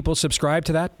 Where can people subscribe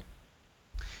to that?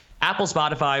 Apple,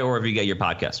 Spotify, or wherever you get your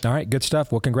podcast. All right, good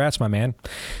stuff. Well, congrats, my man.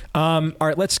 All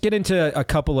right, let's get into a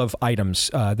couple of items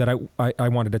that I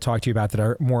wanted to talk to you about that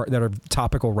are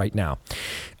topical right now.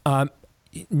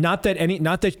 Not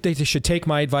that they should take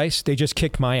my advice. They just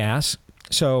kicked my ass.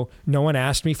 So no one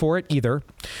asked me for it either.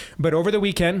 But over the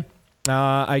weekend,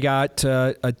 I got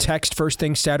a text first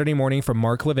thing Saturday morning from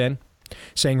Mark Levin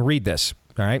saying, read this.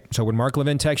 All right. So when Mark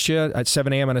Levin texts you at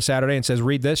 7 a.m. on a Saturday and says,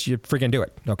 read this, you freaking do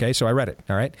it. Okay. So I read it.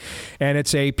 All right. And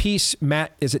it's a piece,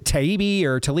 Matt, is it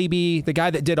Taibbi, the guy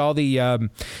that did all the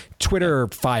Twitter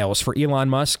files for Elon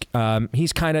Musk?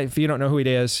 He's kind of, if you don't know who he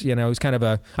is, he's kind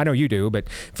of I know you do, but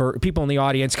for people in the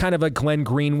audience, kind of a Glenn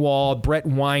Greenwald, Brett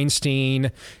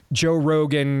Weinstein, Joe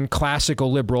Rogan,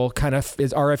 classical liberal, kind of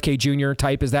is RFK Jr.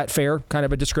 type. Is that fair? Kind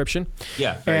of a description?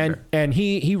 Yeah. Fair. And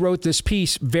he wrote this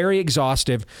piece, very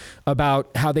exhaustive, about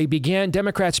how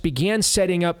Democrats began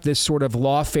setting up this sort of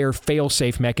lawfare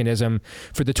fail-safe mechanism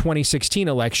for the 2016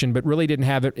 election, but really didn't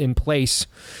have it in place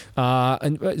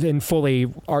and fully,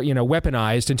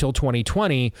 weaponized until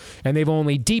 2020. And they've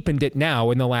only deepened it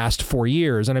now in the last 4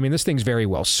 years. And I mean, this thing's very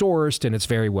well sourced and it's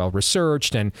very well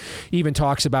researched, and even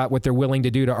talks about what they're willing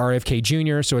to do to RFK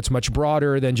Jr. So it's much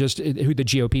broader than just who the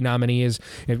GOP nominee is,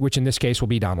 which in this case will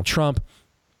be Donald Trump.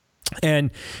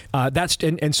 And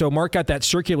so Mark got that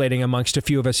circulating amongst a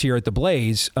few of us here at the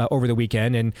Blaze over the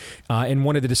weekend. And in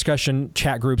one of the discussion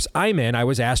chat groups I'm in, I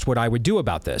was asked what I would do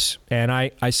about this. And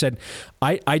I said,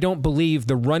 I don't believe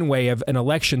the runway of an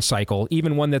election cycle,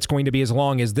 even one that's going to be as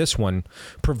long as this one,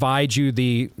 provides you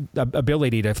the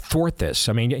ability to thwart this.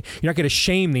 I mean, you're not going to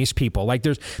shame these people. Like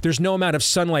there's no amount of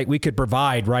sunlight we could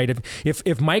provide, right?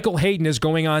 If Michael Hayden is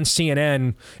going on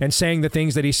CNN and saying the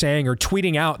things that he's saying or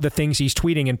tweeting out the things he's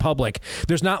tweeting in public,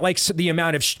 there's not like the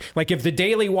amount of like if the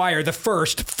Daily Wire, the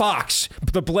First, Fox,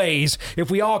 the Blaze,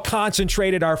 if we all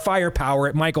concentrated our firepower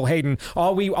at Michael Hayden,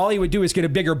 all he would do is get a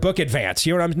bigger book advance.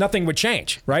 Nothing would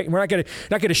change, right? We're not going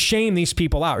to shame these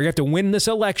people out. You have to win this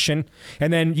election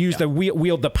and then use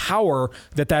wield the power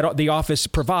that the office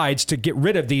provides to get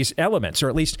rid of these elements, or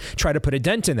at least try to put a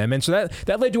dent in them. And so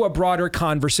that led to a broader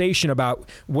conversation about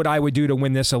what I would do to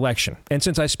win this election. And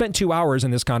since I spent 2 hours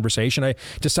in this conversation, I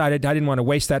decided I didn't want to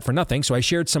waste that for nothing. So I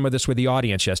shared some of this with the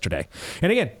audience yesterday. And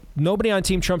again, nobody on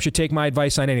Team Trump should take my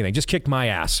advice on anything. Just kick my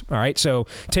ass. All right. So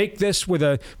take this with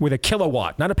a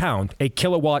kilowatt, not a pound, a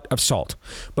kilowatt of salt.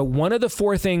 But one of the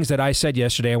 4 things that I said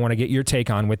yesterday, I want to get your take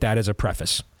on with that as a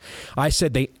preface. I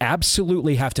said they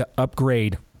absolutely have to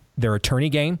upgrade their attorney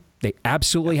game. They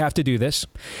absolutely have to do this.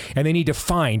 And they need to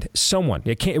find someone.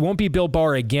 It won't be Bill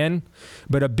Barr again,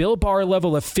 but a Bill Barr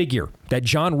level of figure that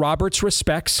John Roberts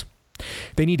respects.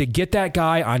 They need to get that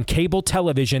guy on cable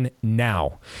television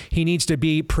now. He needs to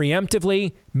be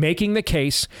preemptively making the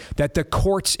case that the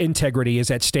court's integrity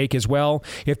is at stake as well.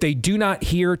 If they do not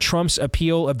hear Trump's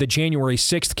appeal of the January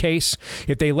 6th case,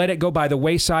 if they let it go by the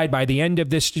wayside by the end of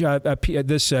this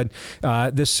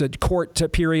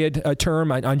court period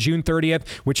term on June 30th,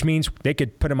 which means they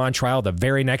could put him on trial the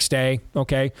very next day,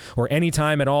 okay, or any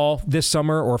time at all this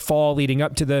summer or fall leading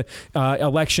up to the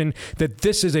election, that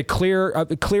this is a clear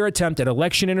attempt at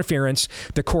election interference.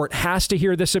 The court has to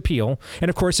hear this appeal. And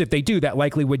of course, if they do, that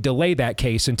likely would delay that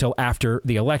case until after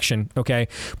the election. Okay.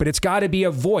 But it's got to be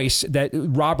a voice that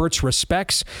Roberts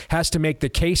respects, has to make the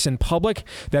case in public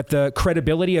that the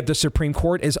credibility of the Supreme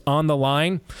Court is on the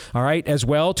line. All right. As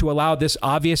well, to allow this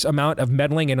obvious amount of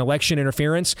meddling and election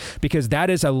interference, because that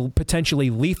is a potentially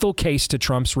lethal case to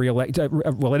Trump's reelect.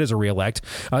 Well, it is a reelect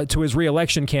to his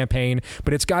reelection campaign,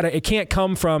 but it can't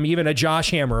come from even a Josh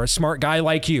Hammer, a smart guy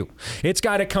like you. It's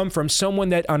got to come from someone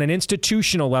that on an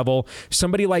institutional level,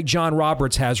 somebody like John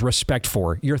Roberts has respect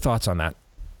for. Your thoughts on that?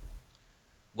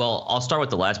 Well, I'll start with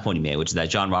the last point you made, which is that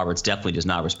John Roberts definitely does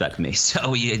not respect me.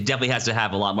 So he definitely has to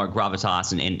have a lot more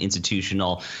gravitas and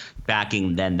institutional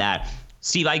backing than that.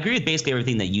 Steve, I agree with basically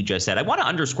everything that you just said. I want to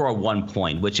underscore one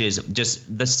point, which is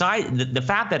just the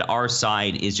fact that our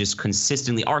side is just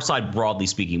consistently, our side broadly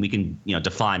speaking, we can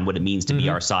define what it means to be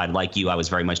our side. Like you, I was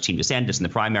very much Team DeSantis in the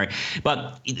primary,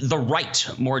 but the right,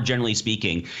 more generally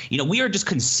speaking, we are just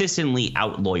consistently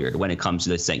out-lawyered when it comes to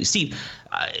this thing. Steve,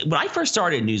 when I first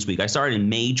started Newsweek, I started in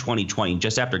May 2020,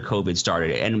 just after COVID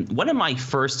started. And one of my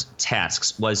first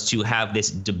tasks was to have this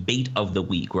debate of the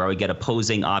week where I would get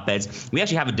opposing op-eds. We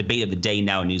actually have a debate of the day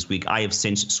now in Newsweek. I have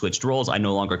since switched roles. I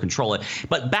no longer control it.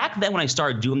 But back then when I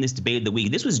started doing this debate of the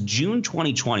week, this was June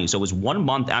 2020. So it was 1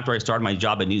 month after I started my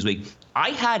job at Newsweek. I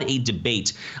had a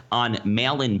debate on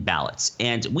mail-in ballots.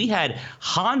 And we had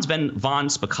Hans von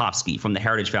Spakovsky from the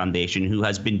Heritage Foundation, who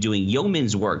has been doing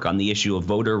yeoman's work on the issue of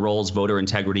voter rolls, voter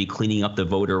integrity, cleaning up the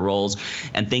voter rolls,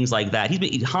 and things like that.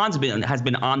 Hans has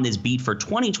been on this beat for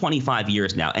 25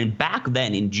 years now. And back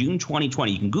then in June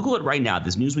 2020, you can Google it right now,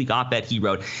 this Newsweek op-ed he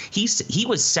wrote, he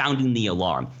was sounding the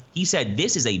alarm. He said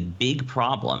this is a big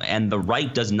problem, and the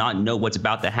right does not know what's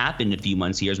about to happen in a few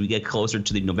months here as we get closer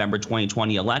to the November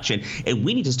 2020 election, and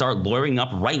we need to start lawyering up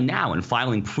right now and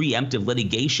filing preemptive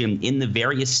litigation in the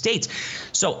various states.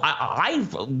 So I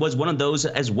was one of those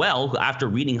as well. After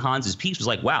reading Hans's piece, was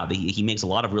like, wow, he makes a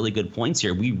lot of really good points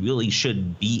here. We really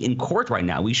should be in court right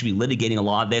now. We should be litigating a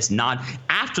lot of this, not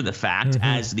after the fact,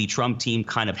 as the Trump team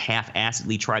kind of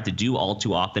half-assedly tried to do all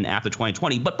too often after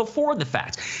 2020, but before the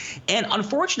fact. And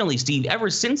unfortunately, Steve, ever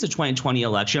since the 2020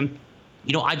 election,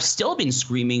 I've still been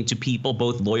screaming to people,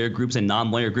 both lawyer groups and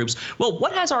non-lawyer groups, well,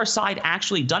 what has our side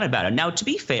actually done about it? Now, to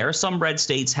be fair, some red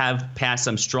states have passed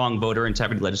some strong voter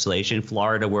integrity legislation.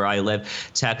 Florida, where I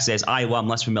live, Texas, Iowa, I'm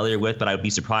less familiar with, but I would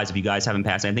be surprised if you guys haven't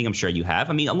passed anything. I'm sure you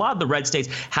have. I mean, a lot of the red states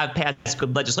have passed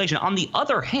good legislation. On the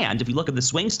other hand, if you look at the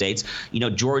swing states,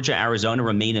 Georgia, Arizona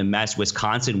remain a mess.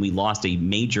 Wisconsin, we lost a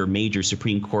major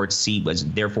Supreme Court seat.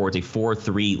 Therefore, it's a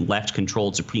 4-3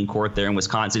 left-controlled Supreme Court there in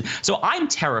Wisconsin. So I'm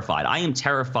terrified. I am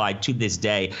terrified to this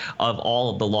day of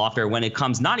all of the lawfare when it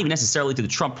comes not even necessarily to the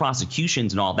Trump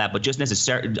prosecutions and all that, but just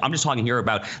I'm just talking here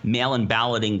about mail-in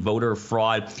balloting, voter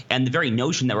fraud, and the very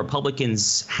notion that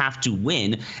Republicans have to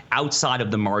win outside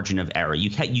of the margin of error.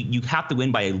 You have to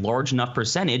win by a large enough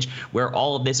percentage where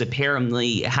all of this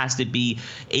apparently has to be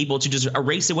able to just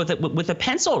erase it with a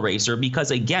pencil eraser,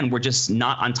 because again, we're just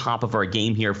not on top of our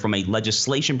game here from a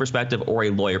legislation perspective or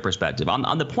a lawyer perspective.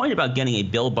 On the point about getting a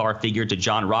Bill Barr figure to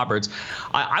John Roberts,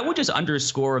 I would just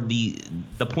underscore the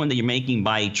point that you're making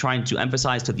by trying to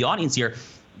emphasize to the audience here.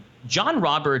 John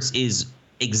Roberts is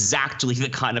exactly the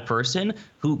kind of person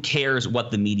who cares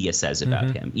what the media says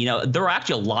about him. There are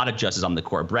actually a lot of justices on the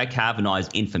court. Brett Kavanaugh is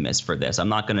infamous for this. I'm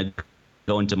not going to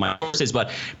go into my sources,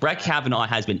 but Brett Kavanaugh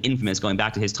has been infamous going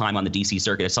back to his time on the D.C.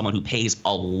 circuit as someone who pays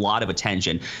a lot of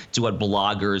attention to what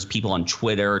bloggers, people on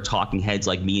Twitter, talking heads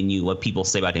like me and you, what people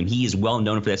say about him. He is well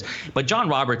known for this, but John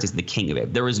Roberts is the king of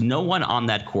it. There is no one on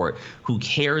that court who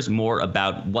cares more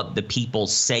about what the people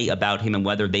say about him and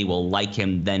whether they will like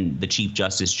him than the Chief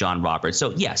Justice John Roberts.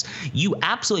 So yes, you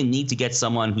absolutely need to get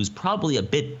someone who's probably a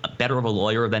bit better of a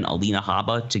lawyer than Alina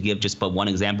Habba, to give just but one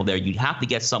example there. You'd have to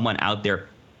get someone out there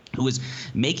who is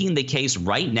making the case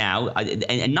right now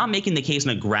and not making the case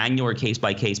on a granular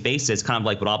case-by-case basis, kind of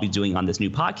like what I'll be doing on this new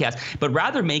podcast, but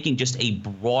rather making just a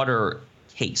broader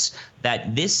case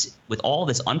that this, with all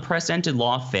this unprecedented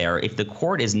lawfare, if the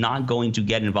court is not going to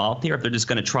get involved here, if they're just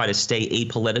going to try to stay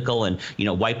apolitical and,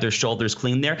 wipe their shoulders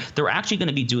clean there, they're actually going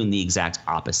to be doing the exact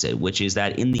opposite, which is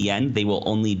that in the end, they will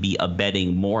only be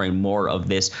abetting more and more of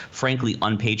this, frankly,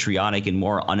 unpatriotic and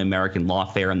more un-American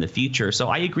lawfare in the future. So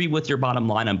I agree with your bottom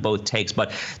line on both takes,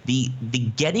 but the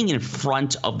getting in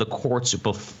front of the courts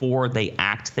before they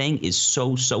act thing is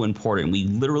so important. We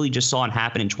literally just saw it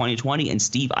happen in 2020, and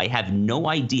Steve, I have no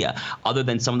idea, other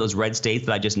than some of those red states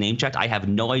that I just name checked, I have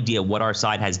no idea what our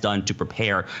side has done to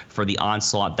prepare for the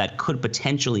onslaught that could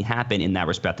potentially happen in that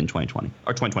respect in 2020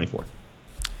 or 2024.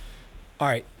 All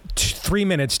right. 3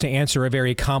 minutes to answer a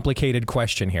very complicated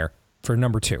question here for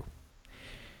number 2.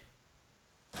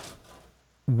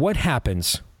 What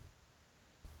happens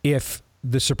if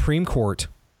the Supreme Court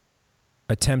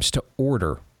attempts to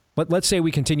order, let's say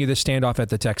we continue this standoff at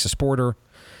the Texas border,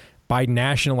 Biden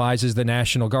nationalizes the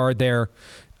National Guard there.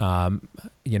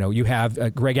 You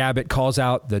have Greg Abbott calls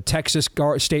out the Texas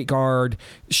State Guard,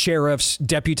 sheriffs,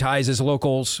 deputizes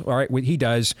locals. All right, he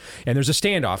does. And there's a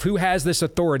standoff. Who has this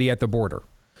authority at the border?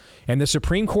 And the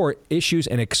Supreme Court issues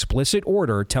an explicit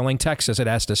order telling Texas it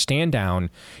has to stand down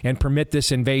and permit this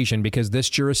invasion because this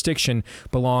jurisdiction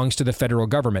belongs to the federal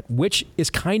government, which is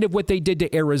kind of what they did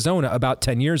to Arizona about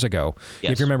 10 years ago,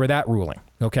 if you remember that ruling.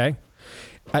 Okay.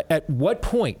 At what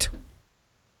point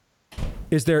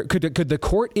could the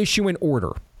court issue an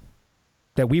order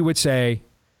that we would say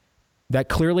that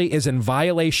clearly is in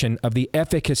violation of the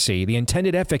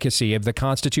intended efficacy of the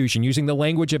Constitution, using the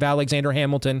language of Alexander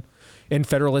Hamilton in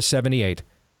Federalist 78?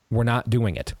 We're not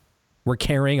doing it. We're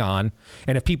carrying on.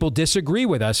 And if people disagree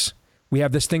with us, we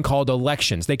have this thing called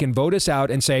elections. They can vote us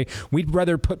out and say, we'd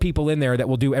rather put people in there that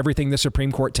will do everything the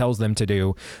Supreme Court tells them to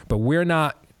do, but we're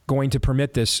not going to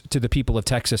permit this to the people of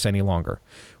Texas any longer.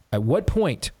 At what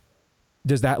point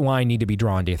does that line need to be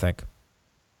drawn, do you think?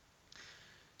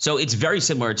 So it's very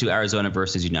similar to Arizona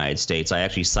versus United States. I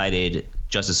actually cited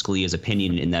Justice Scalia's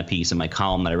opinion in that piece in my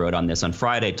column that I wrote on this on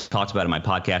Friday. Talked about it in my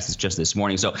podcast just this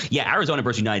morning. So yeah, Arizona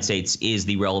versus United States is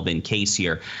the relevant case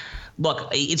here. Look,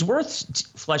 it's worth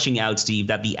fleshing out, Steve,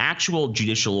 that the actual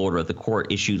judicial order that the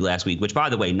court issued last week, which, by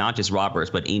the way, not just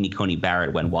Roberts, but Amy Coney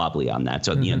Barrett went wobbly on that.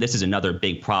 So, this is another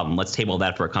big problem. Let's table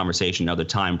that for a conversation another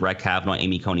time. Brett Kavanaugh,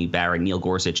 Amy Coney Barrett, Neil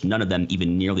Gorsuch, none of them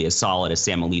even nearly as solid as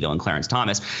Sam Alito and Clarence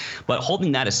Thomas. But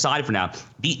holding that aside for now,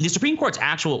 the Supreme Court's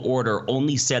actual order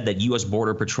only said that U.S.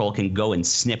 Border Patrol can go and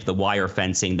snip the wire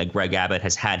fencing that Greg Abbott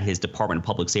has had his Department of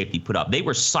Public Safety put up. They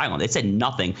were silent. They said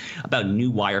nothing about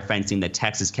new wire fencing that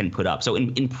Texas can put up. So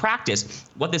in practice,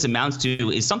 what this amounts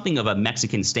to is something of a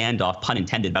Mexican standoff, pun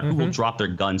intended, about who will drop their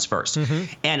guns first.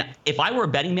 And if I were a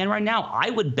betting man right now,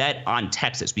 I would bet on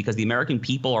Texas because the American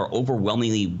people are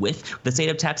overwhelmingly with the state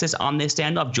of Texas on this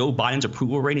standoff. Joe Biden's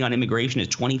approval rating on immigration is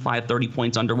 25, 30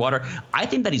 points underwater. I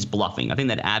think that he's bluffing. I think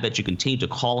that Abbott should continue to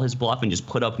call his bluff and just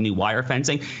put up new wire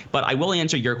fencing. But I will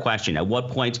answer your question. At what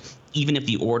point, even if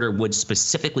the order would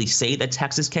specifically say that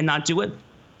Texas cannot do it?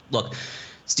 Look,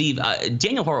 Steve,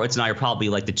 Daniel Horowitz and I are probably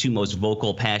like the two most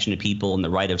vocal, passionate people in the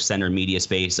right of center media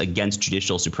space against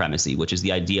judicial supremacy, which is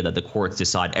the idea that the courts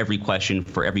decide every question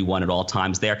for everyone at all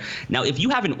times there. Now, if you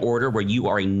have an order where you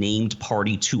are a named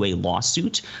party to a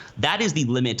lawsuit, that is the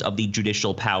limit of the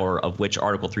judicial power of which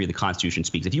Article 3 of the Constitution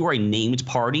speaks. If you are a named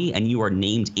party and you are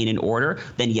named in an order,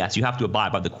 then yes, you have to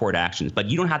abide by the court actions, but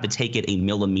you don't have to take it a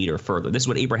millimeter further. This is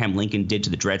what Abraham Lincoln did to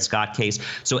the Dred Scott case.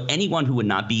 So anyone who would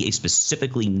not be a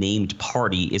specifically named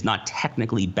party is not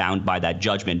technically bound by that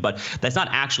judgment. But that's not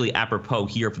actually apropos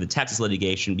here for the Texas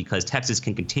litigation because Texas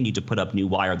can continue to put up new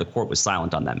wire. The court was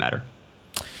silent on that matter.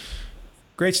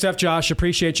 Great stuff, Josh.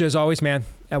 Appreciate you as always, man.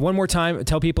 One more time,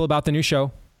 tell people about the new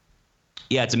show.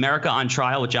 Yeah, it's America on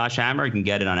Trial with Josh Hammer. You can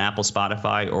get it on Apple,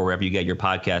 Spotify, or wherever you get your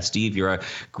podcast. Steve, you're a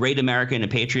great American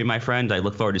and patriot, my friend. I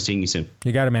look forward to seeing you soon.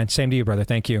 You got it, man. Same to you, brother.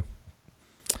 Thank you.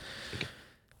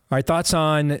 All right, thoughts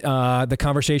on the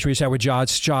conversation we just had with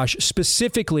Josh,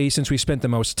 specifically since we spent the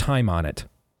most time on it.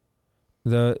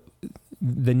 The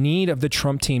need of the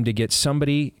Trump team to get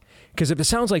somebody, because if it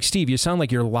sounds like, Steve, you sound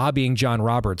like you're lobbying John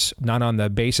Roberts, not on the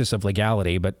basis of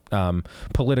legality, but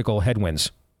political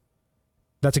headwinds.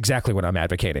 That's exactly what I'm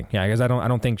advocating. Yeah, because I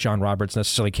don't think John Roberts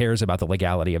necessarily cares about the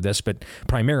legality of this, but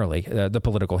primarily the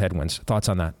political headwinds. Thoughts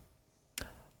on that?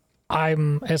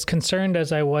 I'm as concerned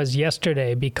as I was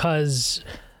yesterday because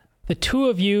the two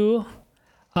of you,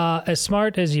 as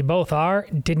smart as you both are,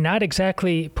 did not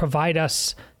exactly provide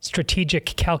us strategic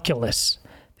calculus.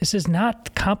 This is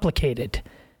not complicated.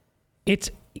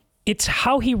 It's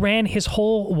how he ran his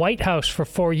whole White House for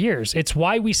 4 years. It's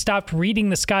why we stopped reading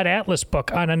the Scott Atlas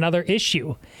book on another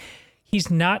issue.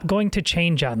 He's not going to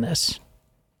change on this.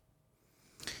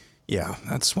 Yeah,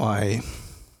 that's my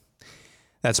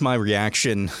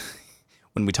reaction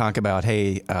when we talk about,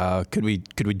 hey, could we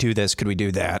do this? Could we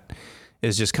do that?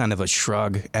 Is just kind of a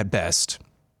shrug at best.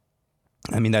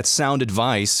 I mean, that's sound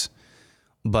advice,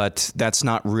 but that's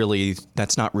not really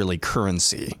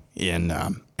currency in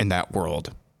that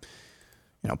world.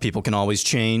 You know, people can always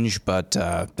change, but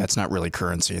that's not really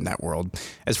currency in that world.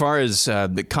 As far as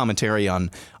the commentary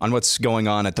on what's going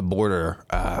on at the border,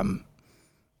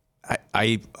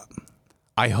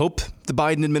 I hope the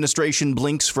Biden administration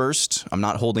blinks first. I'm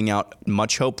not holding out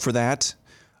much hope for that.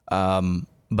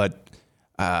 But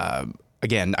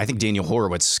again, I think Daniel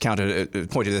Horowitz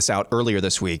pointed this out earlier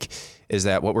this week, is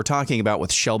that what we're talking about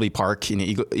with Shelby Park in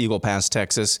Eagle Pass,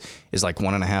 Texas, is like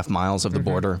 1.5 miles of the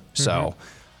border. So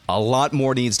a lot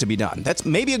more needs to be done. That's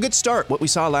maybe a good start. What we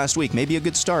saw last week, maybe a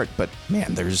good start. But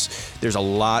man, there's a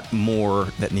lot more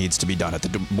that needs to be done at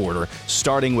the border,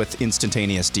 starting with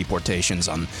instantaneous deportations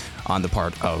on the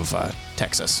part of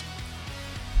Texas.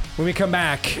 When we come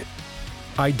back,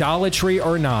 idolatry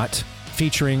or not,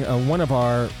 featuring one of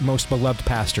our most beloved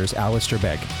pastors, Alistair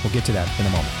Begg. We'll get to that in a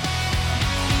moment.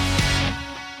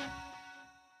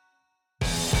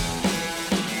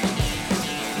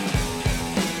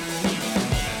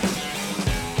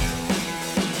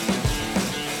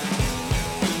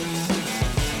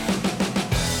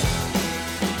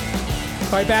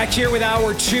 All right, back here with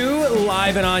Hour 2,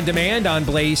 live and on demand on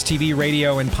Blaze TV,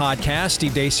 radio, and podcast.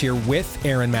 Steve Deace here with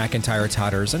Aaron McIntyre,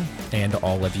 Todd Erzin, and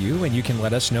all of you. And you can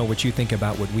let us know what you think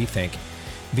about what we think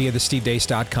via the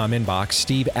stevedeace.com inbox.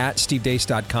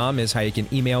 Steve@stevedeace.com is how you can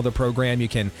email the program. You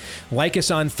can like us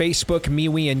on Facebook,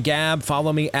 MeWe, and Gab.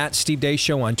 Follow me at Steve Deace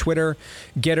Show on Twitter,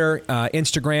 Getter,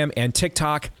 Instagram, and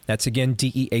TikTok. That's, again,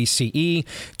 DEACE.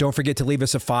 Don't forget to leave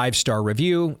us a 5-star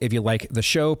review if you like the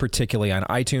show, particularly on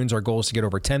iTunes. Our goal is to get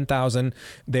over 10,000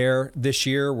 there this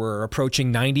year. We're approaching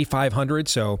 9,500,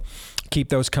 so keep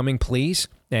those coming, please.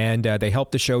 And they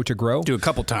help the show to grow. Do a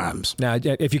couple times. Now,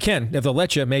 if you can, if they'll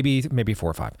let you, maybe 4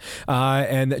 or 5.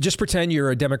 And just pretend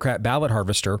you're a Democrat ballot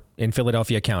harvester in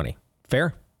Philadelphia County.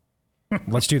 Fair?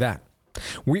 Let's do that.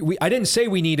 I didn't say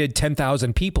we needed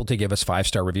 10,000 people to give us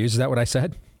 5-star reviews. Is that what I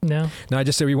said? No. No, I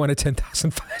just said we wanted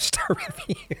 10,000 5-star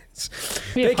reviews.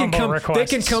 They can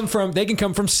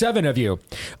come from 7 of you.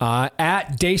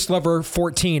 At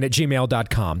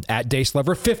dacelover14@gmail.com. At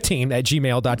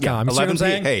dacelover15@gmail.com. Yeah,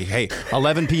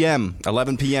 11 p.m.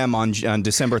 11 p.m. on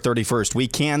December 31st. We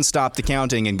can stop the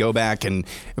counting and go back and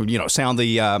sound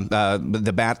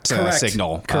the bat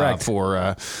signal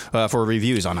for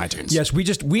reviews on iTunes. Yes,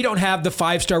 we don't have the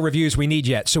 5-star reviews we need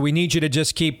yet, so we need you to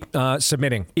just keep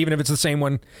submitting, even if it's the same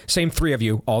one. Same 3 of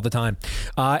you all the time.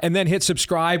 And then hit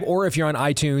subscribe, or if you're on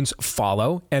iTunes,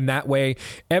 follow. And that way,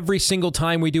 every single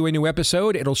time we do a new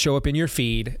episode, it'll show up in your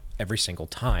feed every single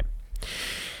time.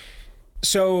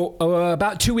 So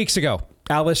about 2 weeks ago,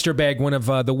 Alistair Begg, one of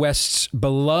the West's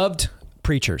beloved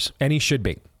preachers, and he should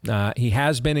be. He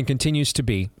has been and continues to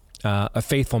be a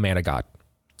faithful man of God,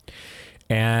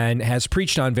 and has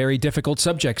preached on very difficult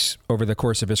subjects over the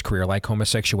course of his career, like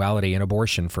homosexuality and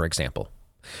abortion, for example.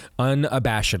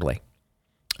 Unabashedly.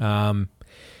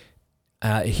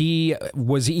 He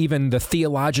was even the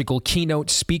theological keynote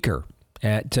speaker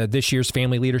at this year's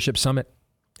Family Leadership Summit,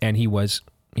 and he was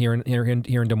here in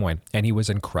Des Moines, and he was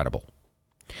incredible.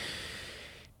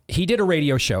 He did a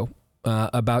radio show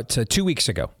about 2 weeks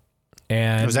ago.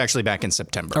 And it was actually back in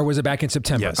September. Or was it back in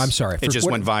September? Yes. I'm sorry. It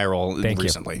just went viral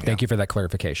recently. Thank you for that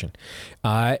clarification.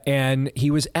 And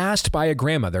he was asked by a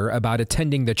grandmother about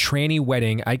attending the tranny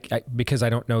wedding, because I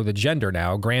don't know the gender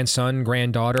now, grandson,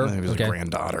 granddaughter. It was a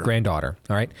granddaughter. Granddaughter,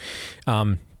 all right.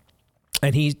 And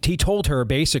he told her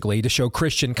basically to show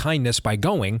Christian kindness by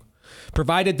going,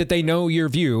 provided that they know your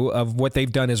view of what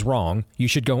they've done is wrong. You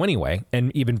should go anyway,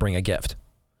 and even bring a gift.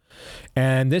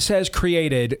 And this has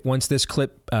created, once this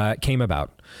clip came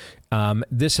about,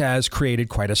 this has created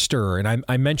quite a stir. And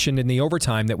I mentioned in the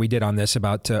overtime that we did on this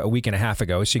about a week and a half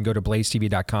ago, so you can go to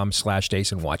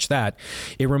blazetv.com/Dace and watch that.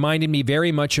 It reminded me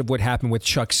very much of what happened with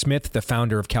Chuck Smith, the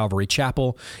founder of Calvary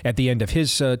Chapel, at the end of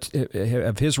his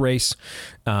race.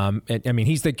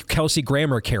 He's the Kelsey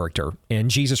Grammer character in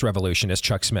Jesus Revolution as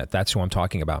Chuck Smith. That's who I'm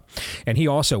talking about. And he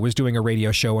also was doing a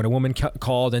radio show, and a woman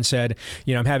called and said,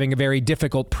 I'm having a very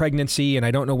difficult pregnancy, and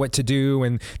I don't know what to do,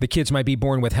 and the kids might be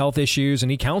born with health issues. And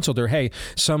he counseled her, hey,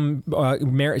 some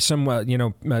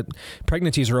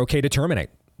pregnancies are okay to terminate.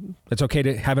 It's okay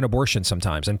to have an abortion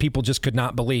sometimes. And people just could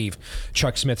not believe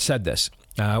Chuck Smith said this.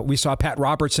 We saw Pat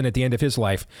Robertson at the end of his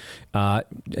life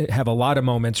have a lot of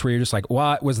moments where you're just like,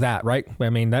 what was that, right?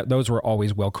 Those were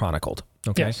always well chronicled.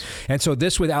 Okay. Yes. And so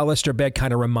this with Alistair Begg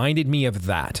kind of reminded me of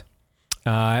that.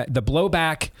 The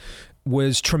blowback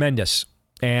was tremendous.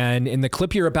 And in the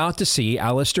clip you're about to see,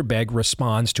 Alistair Begg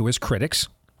responds to his critics.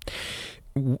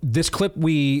 This clip,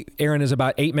 Aaron, is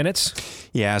about 8 minutes.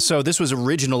 Yeah, so this was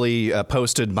originally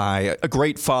posted by a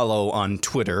great follow on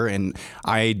Twitter, and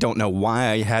I don't know why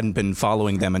I hadn't been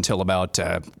following them until about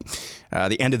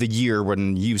the end of the year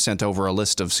when you sent over a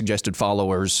list of suggested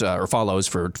followers or follows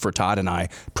for Todd and I.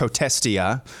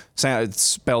 Protestia,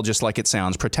 spelled just like it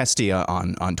sounds, Protestia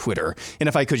on Twitter. And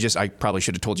if I could I probably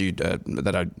should have told you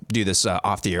that I'd do this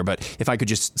off the air, but if I could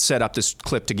just set up this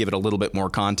clip to give it a little bit more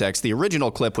context. The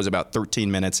original clip was about 13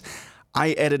 minutes.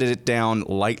 I edited it down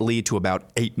lightly to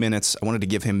about 8 minutes. I wanted to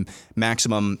give him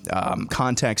maximum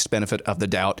context, benefit of the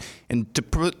doubt, and to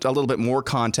put a little bit more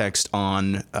context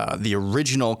on the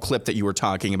original clip that you were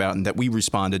talking about and that we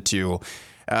responded to.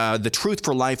 The Truth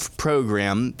for Life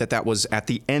program that was at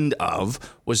the end of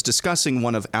was discussing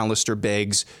one of Alistair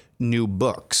Begg's new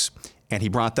books. And he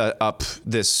brought up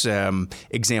this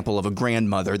example of a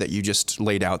grandmother that you just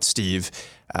laid out, Steve.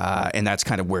 And that's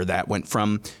kind of where that went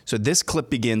from. So this clip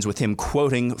begins with him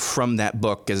quoting from that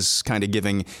book as kind of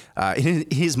giving, in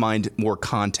his mind, more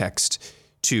context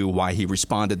to why he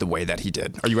responded the way that he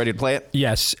did. Are you ready to play it?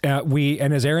 Yes.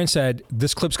 And as Aaron said,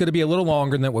 this clip's going to be a little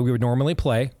longer than what we would normally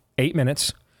play, 8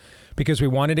 minutes, because we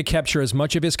wanted to capture as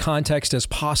much of his context as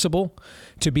possible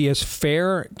to be as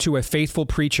fair to a faithful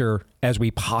preacher as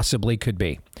we possibly could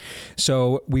be.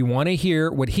 So we want to hear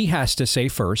what he has to say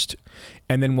first,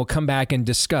 and then we'll come back and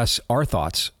discuss our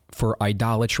thoughts for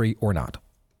idolatry or not.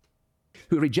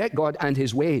 Who reject God and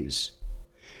his ways.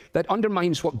 That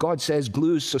undermines what God says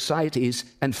glues societies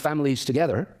and families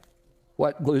together.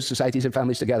 What glues societies and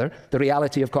families together? The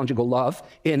reality of conjugal love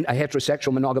in a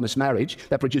heterosexual monogamous marriage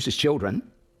that produces children.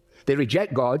 They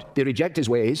reject God, they reject his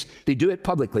ways, they do it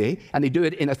publicly, and they do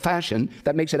it in a fashion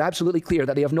that makes it absolutely clear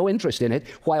that they have no interest in it,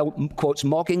 while, quotes,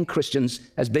 mocking Christians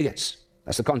as bigots.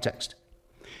 That's the context.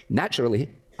 Naturally,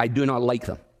 I do not like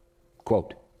them,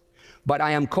 quote, but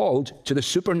I am called to the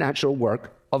supernatural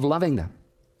work of loving them,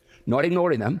 not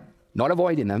ignoring them, not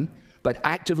avoiding them, but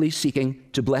actively seeking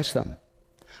to bless them.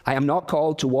 I am not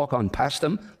called to walk on past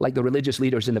them like the religious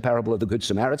leaders in the parable of the Good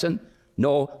Samaritan.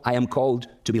 No, I am called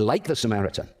to be like the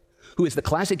Samaritan, who is the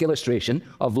classic illustration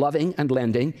of loving and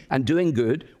lending and doing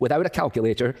good without a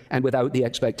calculator and without the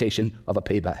expectation of a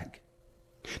payback.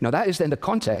 Now that is then the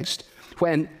context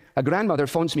when a grandmother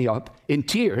phones me up in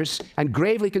tears and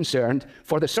gravely concerned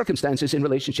for the circumstances in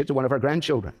relationship to one of her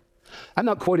grandchildren. I'm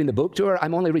not quoting the book to her,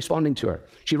 I'm only responding to her.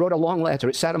 She wrote a long letter,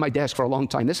 it sat on my desk for a long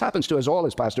time. This happens to us all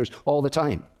as pastors all the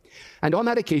time. And on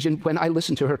that occasion, when I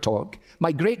listened to her talk,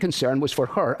 my great concern was for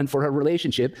her and for her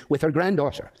relationship with her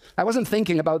granddaughter. I wasn't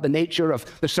thinking about the nature of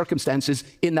the circumstances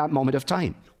in that moment of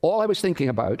time. All I was thinking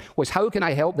about was how can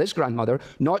I help this grandmother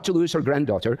not to lose her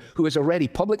granddaughter who has already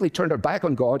publicly turned her back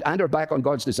on God and her back on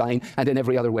God's design and in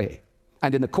every other way.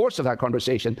 And in the course of that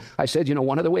conversation, I said, you know,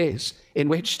 one of the ways in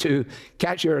which to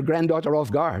catch your granddaughter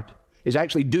off guard is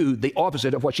actually do the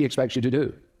opposite of what she expects you to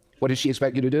do. What does she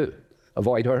expect you to do?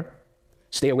 Avoid her?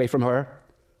 Stay away from her?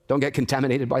 Don't get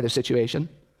contaminated by the situation?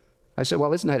 I said,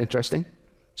 well, isn't that interesting?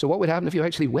 So what would happen if you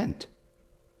actually went?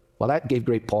 Well, that gave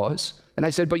great pause. And I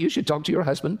said, but you should talk to your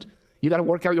husband. You got to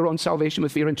work out your own salvation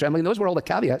with fear and trembling. Those were all the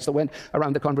caveats that went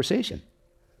around the conversation.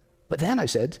 But then I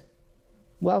said,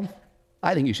 well,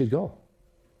 I think you should go.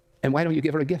 And why don't you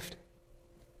give her a gift?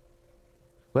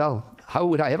 Well, how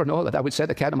would I ever know that would set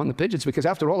the cat among the pigeons? Because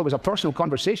after all, it was a personal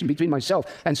conversation between myself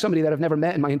and somebody that I've never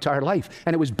met in my entire life.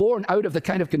 And it was born out of the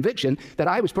kind of conviction that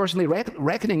I was personally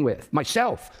reckoning with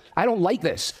myself. I don't like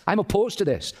this. I'm opposed to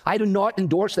this. I do not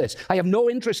endorse this. I have no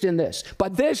interest in this.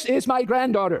 But this is my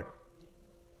granddaughter.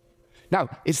 Now,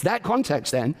 it's that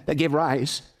context then that gave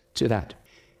rise to that.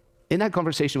 In that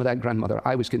conversation with that grandmother,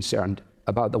 I was concerned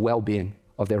about the well-being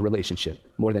of their relationship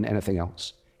more than anything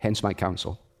else. Hence my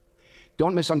counsel.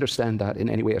 Don't misunderstand that in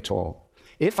any way at all.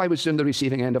 If I was in the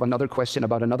receiving end of another question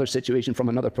about another situation from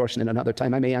another person in another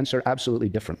time, I may answer absolutely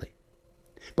differently.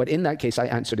 But in that case, I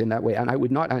answered in that way, and I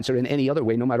would not answer in any other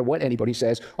way, no matter what anybody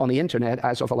says on the internet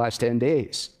as of the last 10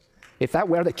 days. If that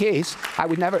were the case, I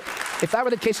should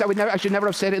never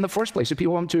have said it in the first place. If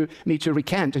people want me to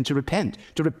recant and to repent.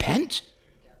 To repent?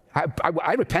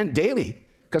 I repent daily.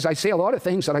 Because I say a lot of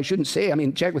things that I shouldn't say. I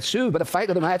mean, check with Sue, but the fact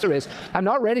of the matter is, I'm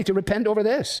not ready to repent over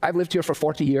this. I've lived here for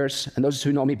 40 years, and those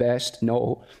who know me best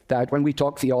know that when we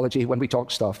talk theology, when we talk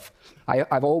stuff,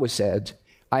 I've always said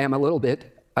I am a little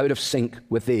bit out of sync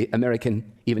with the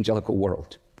American evangelical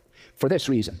world. For this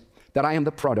reason, that I am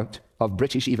the product of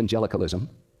British evangelicalism,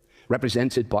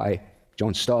 represented by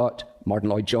John Stott, Martin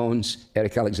Lloyd-Jones,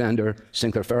 Eric Alexander,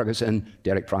 Sinclair Ferguson,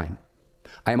 Derek Prime.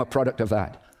 I am a product of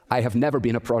that. I have never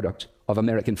been a product of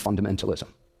American fundamentalism.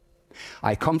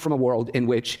 I come from a world in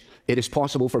which it is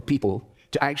possible for people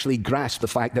to actually grasp the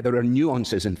fact that there are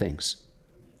nuances in things.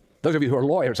 Those of you who are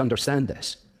lawyers understand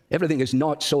this. Everything is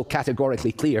not so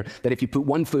categorically clear that if you put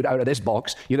one foot out of this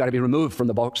box, you've got to be removed from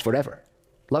the box forever.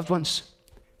 Loved ones,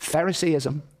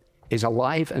 Pharisaism is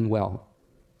alive and well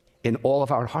in all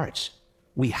of our hearts.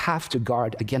 We have to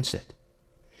guard against it.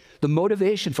 The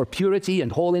motivation for purity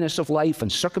and holiness of life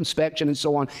and circumspection and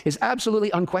so on is absolutely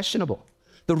unquestionable.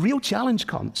 The real challenge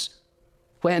comes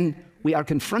when we are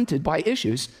confronted by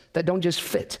issues that don't just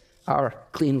fit our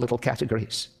clean little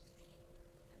categories.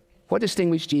 What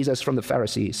distinguished Jesus from the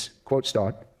Pharisees, quote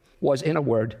Stott, was, in a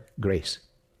word, grace.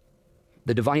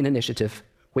 The divine initiative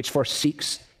which first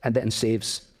seeks and then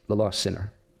saves the lost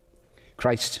sinner.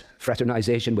 Christ's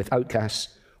fraternization with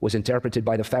outcasts was interpreted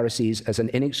by the Pharisees as an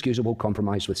inexcusable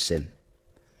compromise with sin.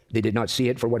 They did not see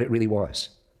it for what it really was,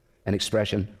 an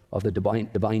expression of the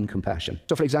divine compassion.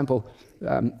 So, for example,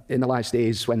 in the last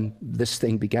days when this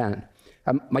thing began,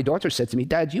 my daughter said to me,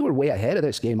 Dad, you were way ahead of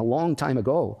this game a long time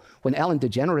ago when Ellen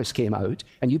DeGeneres came out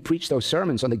and you preached those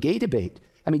sermons on the gay debate.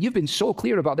 I mean, you've been so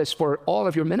clear about this for all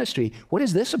of your ministry. What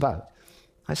is this about?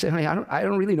 I said, honey, I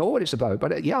don't really know what it's about,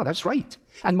 but yeah, that's right.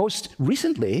 And most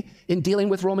recently, in dealing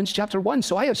with Romans chapter 1.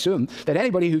 So I assume that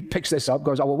anybody who picks this up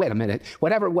goes, oh, well, wait a minute.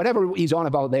 Whatever he's on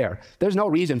about there's no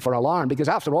reason for alarm, because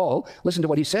after all, listen to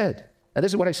what he said. And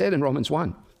this is what I said in Romans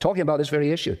 1, talking about this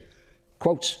very issue.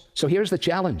 Quotes, so here's the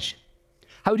challenge.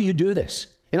 How do you do this?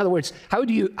 In other words, how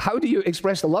do you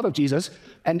express the love of Jesus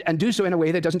and do so in a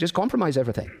way that doesn't just compromise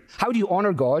everything? How do you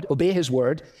honor God, obey his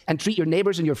word, and treat your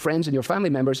neighbors and your friends and your family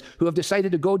members who have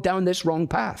decided to go down this wrong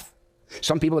path?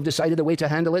 Some people have decided the way to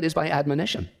handle it is by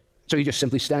admonition. So you just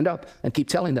simply stand up and keep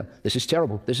telling them, this is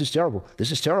terrible, this is terrible, this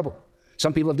is terrible.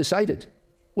 Some people have decided,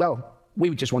 well,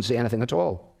 we just won't say anything at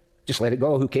all. Just let it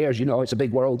go, who cares? You know, it's a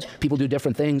big world, people do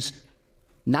different things.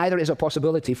 Neither is a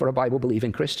possibility for a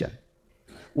Bible-believing Christian.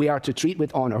 We are to treat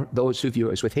with honor those who view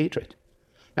us with hatred.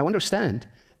 Now understand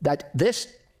that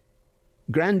this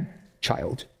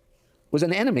grandchild was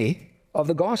an enemy of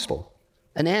the gospel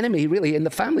An enemy, really, in the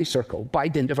family circle by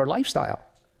dint of her lifestyle.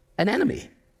 An enemy.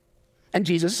 And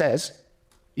Jesus says,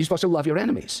 you're supposed to love your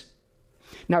enemies.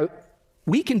 Now,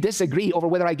 we can disagree over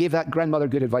whether I gave that grandmother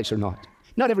good advice or not.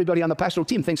 Not everybody on the pastoral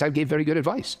team thinks I gave very good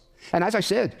advice. And as I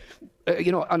said,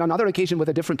 on another occasion with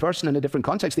a different person in a different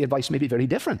context, the advice may be very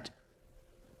different.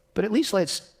 But at least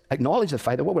let's acknowledge the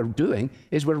fact that what we're doing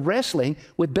is we're wrestling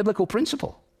with biblical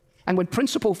principle. And when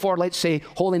principle for, let's say,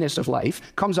 holiness of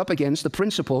life comes up against the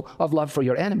principle of love for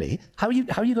your enemy, how are you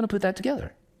going to put that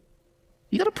together?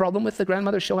 You got a problem with the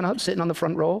grandmother showing up, sitting on the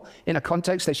front row in a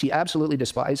context that she absolutely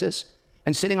despises,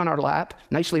 and sitting on her lap,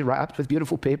 nicely wrapped with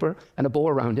beautiful paper and a bow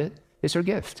around it, is her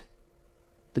gift,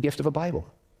 the gift of a Bible.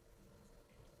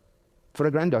 For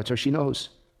a granddaughter, she knows,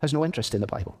 has no interest in the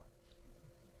Bible.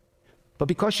 But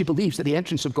because she believes that the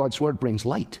entrance of God's word brings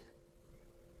light,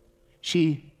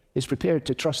 she is prepared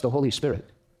to trust the Holy Spirit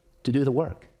to do the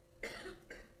work.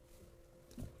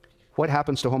 What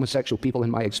happens to homosexual people,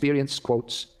 in my experience,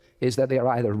 quotes, is that they are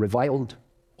either reviled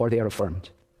or they are affirmed.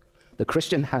 The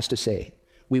Christian has to say,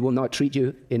 we will not treat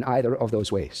you in either of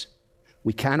those ways.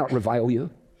 We cannot revile you,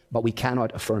 but we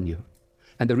cannot affirm you.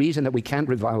 And the reason that we can't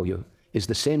revile you is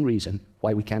the same reason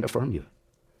why we can't affirm you.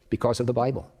 Because of the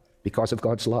Bible, because of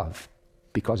God's love,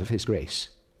 because of his grace,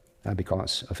 and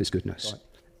because of his goodness.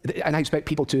 And I expect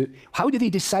people to, how do they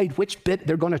decide which bit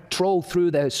they're going to troll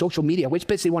through the social media, which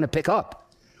bits they want to pick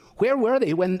up? Where were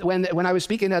they when I was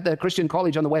speaking at the Christian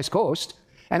college on the West Coast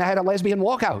and I had a lesbian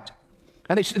walkout?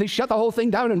 And they shut the whole thing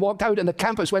down and walked out, and the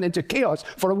campus went into chaos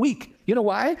for a week. You know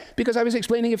why? Because I was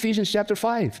explaining Ephesians chapter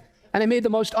 5. And I made the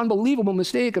most unbelievable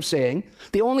mistake of saying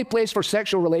the only place for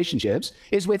sexual relationships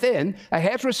is within a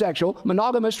heterosexual,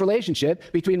 monogamous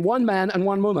relationship between one man and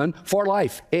one woman for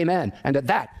life. Amen. And at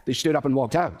that, they stood up and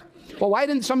walked out. Well, why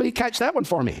didn't somebody catch that one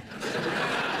for me?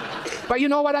 But you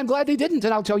know what? I'm glad they didn't,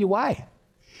 and I'll tell you why.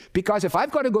 Because if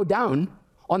I've got to go down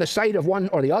on the side of one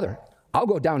or the other, I'll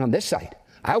go down on this side.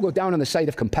 I'll go down on the side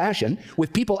of compassion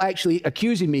with people actually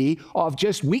accusing me of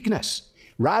just weakness,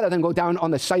 rather than go down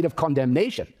on the side of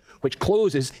condemnation, which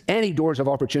closes any doors of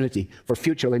opportunity for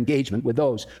future engagement with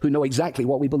those who know exactly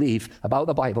what we believe about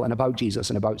the Bible and about Jesus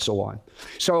and about so on.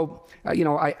 So,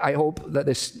 I hope that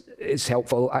this is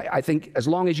helpful. I think as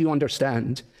long as you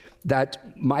understand that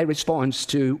my response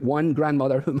to one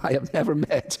grandmother whom I have never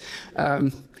met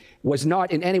was not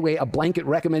in any way a blanket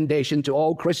recommendation to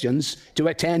all Christians to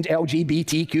attend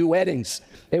LGBTQ weddings.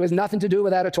 It was nothing to do with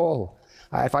that at all.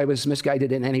 If I was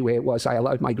misguided in any way, it was I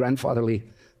allowed my grandfatherly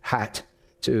hat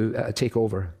to take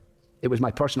over. It was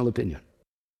my personal opinion.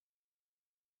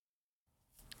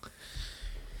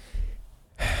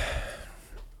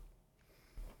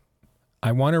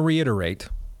 I want to reiterate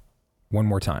one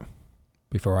more time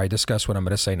before I discuss what I'm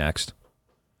going to say next.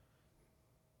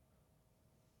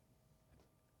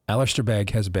 Alistair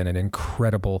Begg has been an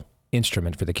incredible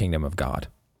instrument for the kingdom of God.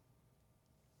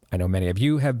 I know many of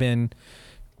you have been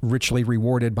richly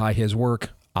rewarded by his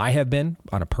work. I have been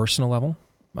on a personal level.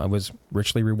 I was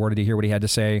richly rewarded to hear what he had to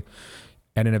say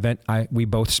at an event we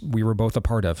were both a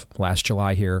part of last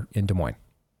July here in Des Moines.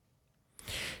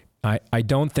 I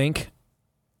don't think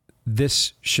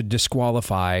this should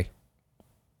disqualify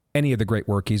any of the great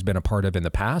work he's been a part of in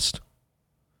the past,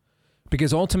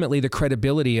 because ultimately the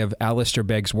credibility of Alistair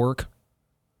Begg's work,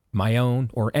 my own,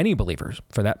 or any believers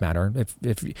for that matter,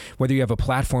 if whether you have a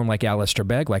platform like Alistair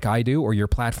Begg, like I do, or your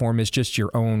platform is just your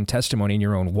own testimony and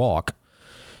your own walk,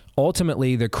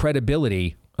 ultimately the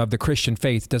credibility of the Christian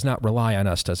faith does not rely on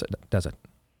us, does it?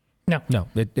 No,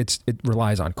 it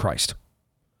relies on Christ.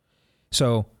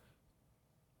 So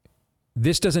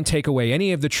this doesn't take away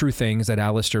any of the true things that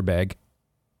Alistair Begg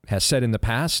has said in the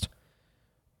past,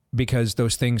 because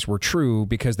those things were true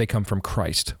because they come from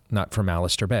Christ, not from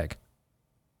Alistair Begg.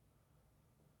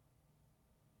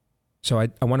 So I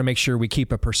want to make sure we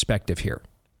keep a perspective here.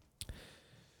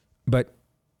 But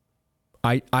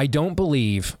I don't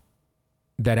believe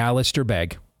that Alistair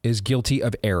Begg is guilty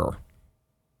of error.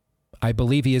 I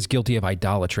believe he is guilty of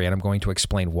idolatry, and I'm going to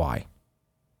explain why.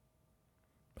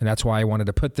 And that's why I wanted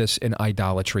to put this in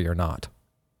idolatry or not.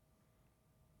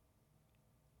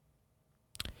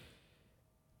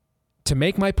 To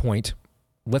make my point,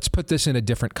 let's put this in a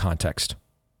different context.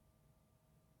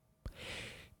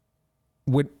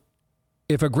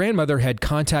 If a grandmother had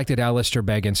contacted Alistair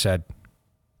Begg and said,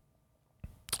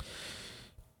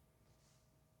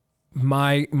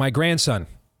 my grandson,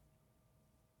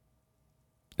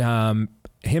 him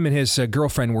and his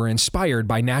girlfriend were inspired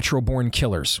by Natural Born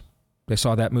Killers. They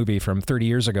saw that movie from 30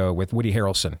 years ago with Woody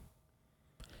Harrelson.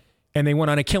 And they went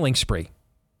on a killing spree.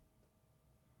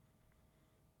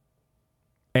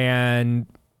 And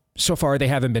so far, they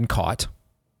haven't been caught.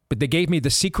 but they gave me the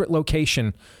secret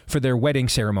location for their wedding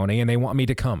ceremony and they want me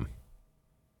to come.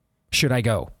 Should I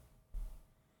go?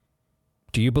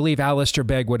 Do you believe Alistair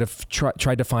Begg would have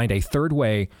tried to find a third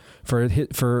way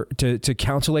to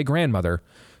counsel a grandmother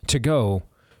to go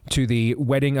to the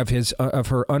wedding of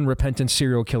her unrepentant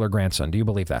serial killer grandson? Do you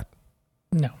believe that?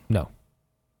 No. No.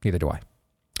 Neither do I.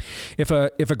 If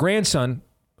a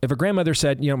grandmother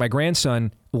said, my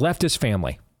grandson left his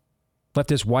family, left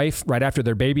his wife right after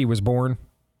their baby was born,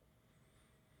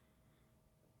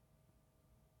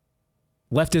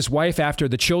 left his wife after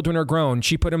the children are grown,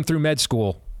 she put him through med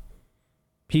school.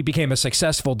 He became a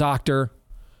successful doctor,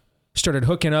 started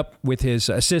hooking up with his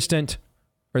assistant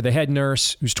or the head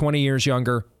nurse who's 20 years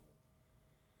younger,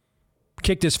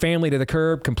 kicked his family to the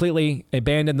curb, completely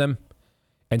abandoned them,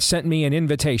 and sent me an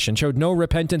invitation, showed no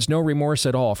repentance, no remorse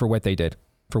at all for what they did,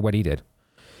 for what he did,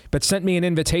 but sent me an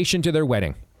invitation to their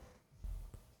wedding.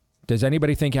 Does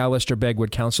anybody think Alistair Begg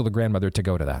would counsel the grandmother to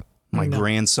go to that? My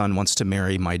grandson wants to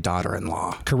marry my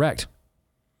daughter-in-law. Correct.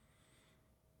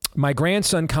 My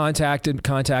grandson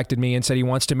contacted me and said he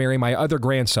wants to marry my other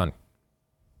grandson.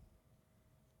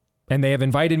 And they have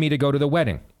invited me to go to the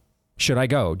wedding. Should I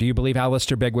go? Do you believe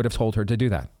Alistair Begg would have told her to do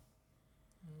that?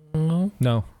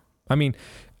 No. I mean,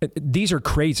 these are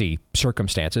crazy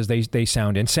circumstances. They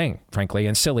sound insane, frankly,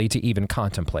 and silly to even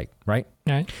contemplate, right?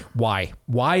 Right. Why?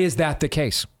 Why is that the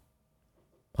case?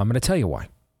 I'm going to tell you why.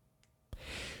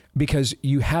 Because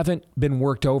you haven't been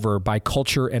worked over by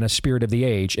culture and a spirit of the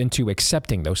age into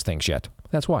accepting those things yet.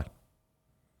 That's why.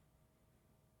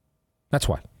 That's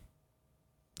why.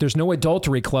 There's no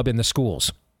adultery club in the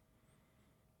schools.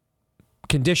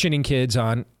 Conditioning kids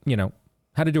on,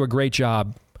 how to do a great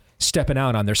job stepping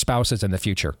out on their spouses in the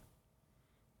future.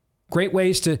 Great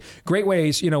ways.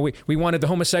 We wanted the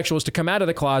homosexuals to come out of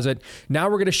the closet. Now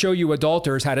we're going to show you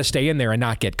adulterers how to stay in there and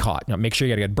not get caught. Make sure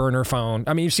you got to get a burner phone.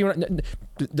 I mean, you see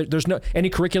there's no any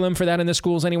curriculum for that in the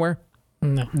schools anywhere?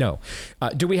 No.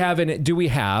 Do we have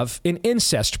an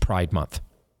incest pride month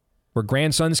where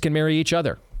grandsons can marry each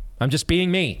other? I'm just being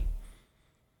me.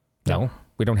 No,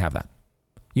 we don't have that.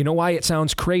 You know why it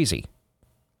sounds crazy?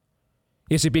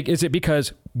 Is it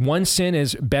because one sin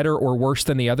is better or worse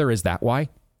than the other? Is that why?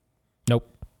 Nope.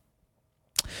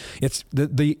 It's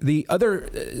the other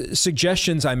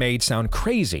suggestions I made sound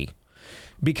crazy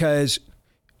because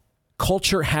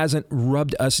culture hasn't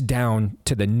rubbed us down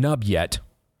to the nub yet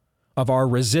of our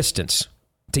resistance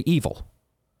to evil.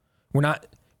 We're not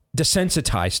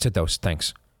desensitized to those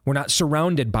things. We're not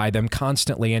surrounded by them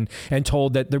constantly and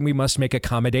told that we must make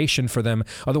accommodation for them.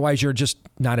 Otherwise, you're just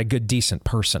not a good, decent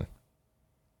person.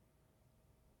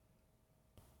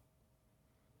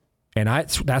 And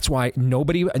that's why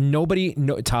nobody,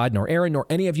 Todd, nor Aaron, nor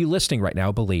any of you listening right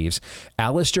now believes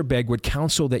Alistair Begg would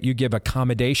counsel that you give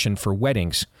accommodation for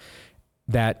weddings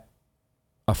that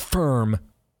affirm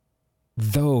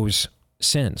those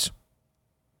sins.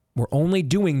 We're only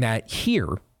doing that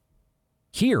here,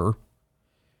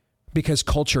 because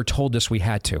culture told us we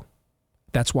had to.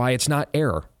 That's why it's not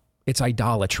error, it's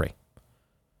idolatry.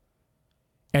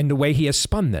 And the way he has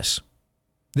spun this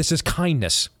is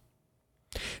kindness.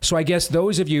 So I guess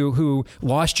those of you who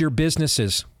lost your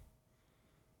businesses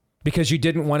because you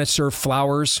didn't want to serve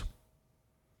flowers,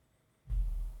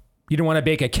 you didn't want to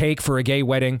bake a cake for a gay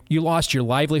wedding, you lost your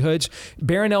livelihoods,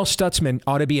 Baronelle Stutzman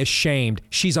ought to be ashamed.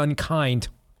 She's unkind.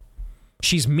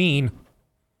 She's mean.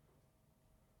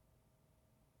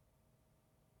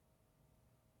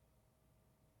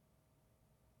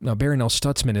 No, Baronelle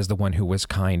Stutzman is the one who was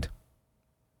kind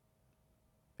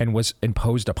and was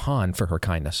imposed upon for her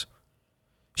kindness.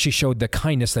 She showed the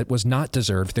kindness that was not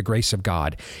deserved, the grace of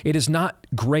God. It is not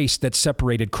grace that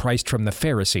separated Christ from the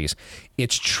Pharisees.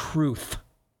 It's truth.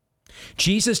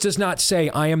 Jesus does not say,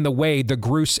 I am the way, the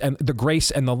grace, and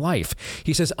the life.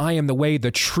 He says, I am the way, the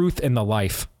truth, and the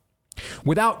life.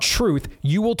 Without truth,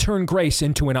 you will turn grace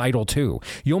into an idol too.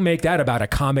 You'll make that about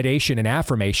accommodation and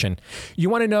affirmation. You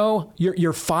want to know?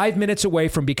 You're 5 minutes away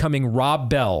from becoming Rob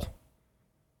Bell.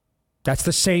 That's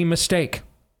the same mistake.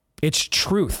 It's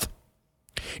truth.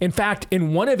 In fact,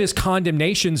 in one of his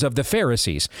condemnations of the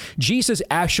Pharisees, Jesus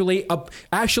actually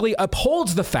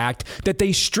upholds the fact that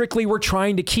they strictly were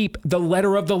trying to keep the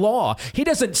letter of the law. He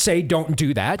doesn't say don't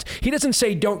do that. He doesn't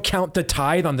say don't count the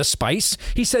tithe on the spice.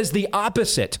 He says the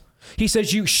opposite. He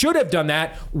says you should have done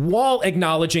that while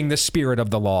acknowledging the spirit of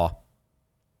the law.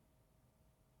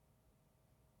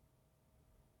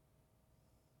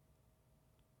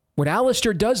 What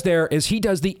Alistair does there is he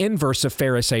does the inverse of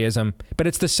Pharisaism, but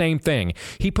it's the same thing.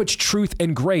 He puts truth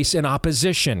and grace in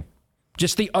opposition,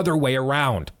 just the other way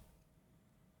around.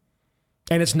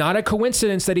 And it's not a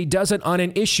coincidence that he does it on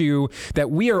an issue that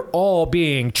we are all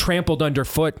being trampled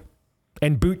underfoot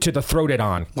and boot to the throated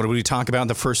on. What did we talk about in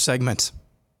the first segment?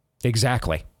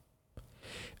 Exactly.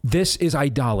 This is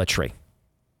idolatry.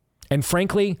 And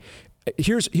frankly,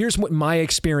 here's what my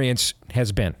experience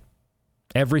has been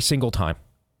every single time.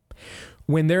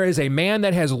 When there is a man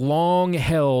that has long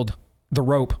held the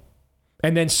rope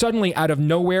and then suddenly out of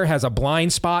nowhere has a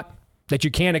blind spot that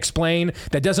you can't explain,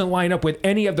 that doesn't line up with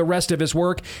any of the rest of his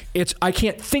work, I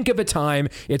can't think of a time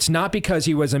it's not because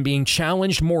he wasn't being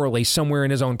challenged morally somewhere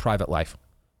in his own private life.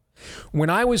 When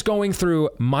I was going through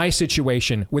my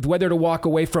situation with whether to walk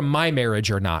away from my marriage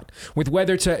or not, with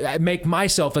whether to make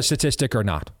myself a statistic or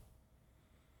not,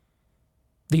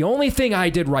 the only thing I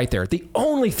did right there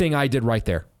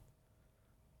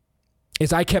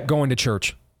is I kept going to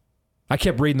church. I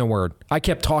kept reading the word. I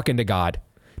kept talking to God.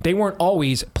 They weren't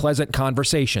always pleasant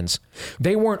conversations.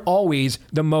 They weren't always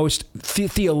the most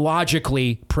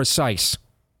theologically precise,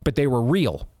 but they were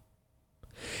real.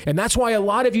 And that's why a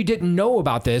lot of you didn't know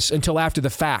about this until after the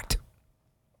fact.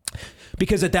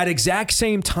 Because at that exact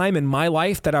same time in my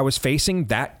life that I was facing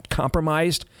that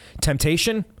compromised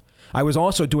temptation, I was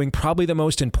also doing probably the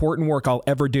most important work I'll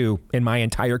ever do in my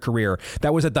entire career.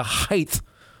 That was at the height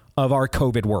of our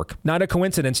COVID work. Not a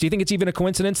coincidence. Do you think it's even a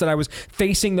coincidence that I was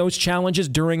facing those challenges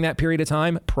during that period of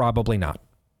time? Probably not.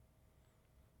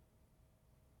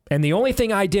 And the only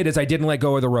thing I did is I didn't let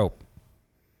go of the rope.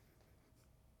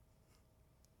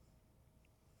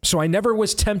 So I never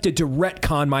was tempted to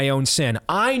retcon my own sin.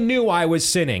 I knew I was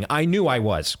sinning. I knew I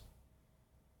was.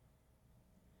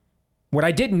 What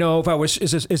I didn't know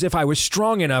is if I was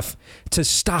strong enough to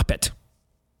stop it.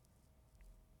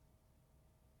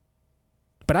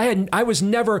 But there was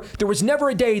never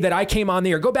a day that I came on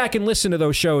the air. Go back and listen to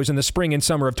those shows in the spring and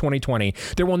summer of 2020.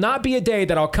 There will not be a day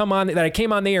that I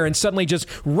came on the air and suddenly just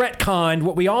retconned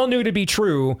what we all knew to be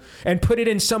true and put it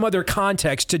in some other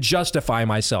context to justify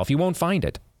myself. You won't find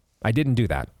it. I didn't do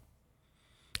that.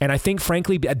 And I think,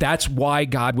 frankly, that's why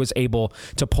God was able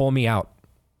to pull me out.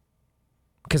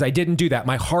 Because I didn't do that.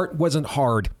 My heart wasn't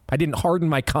hard. I didn't harden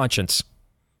my conscience.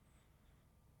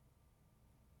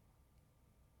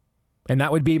 And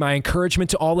that would be my encouragement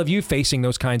to all of you facing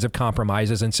those kinds of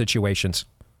compromises and situations.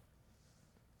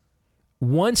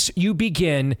 Once you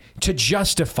begin to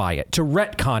justify it, to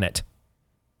retcon it,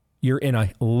 you're in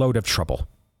a load of trouble.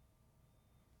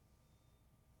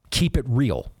 Keep it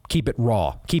real. Keep it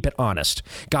raw. Keep it honest.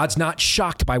 God's not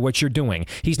shocked by what you're doing.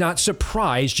 He's not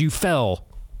surprised you fell.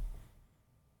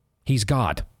 He's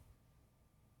God.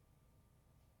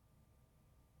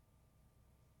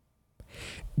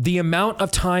 The amount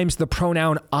of times the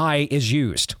pronoun I is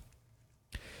used.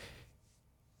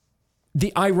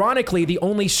 Ironically, the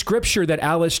only scripture that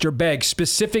Alistair Begg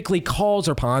specifically calls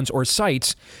upon or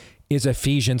cites is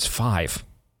Ephesians 5.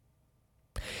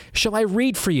 Shall I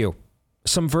read for you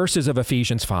some verses of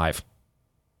Ephesians 5?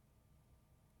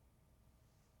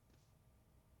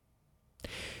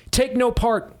 Take no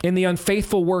part in the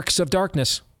unfaithful works of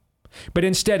darkness, but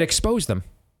instead expose them.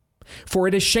 For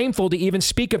it is shameful to even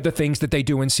speak of the things that they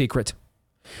do in secret.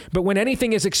 But when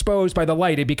anything is exposed by the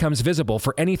light, it becomes visible.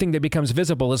 For anything that becomes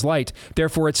visible is light.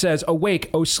 Therefore it says,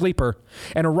 awake, O sleeper,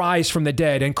 and arise from the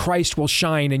dead, and Christ will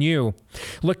shine in you.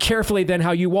 Look carefully then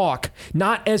how you walk,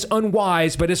 not as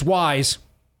unwise, but as wise,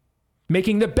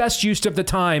 making the best use of the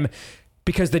time,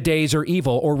 because the days are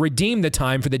evil, or redeem the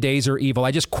time, for the days are evil.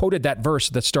 I just quoted that verse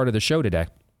at the start of the show today.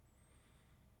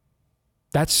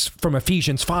 That's from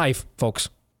Ephesians 5, folks.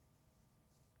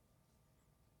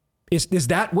 Is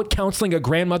that what counseling a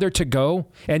grandmother to go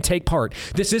and take part?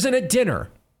 This isn't a dinner.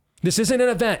 This isn't an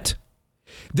event.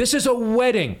 This is a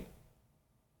wedding.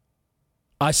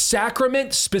 A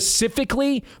sacrament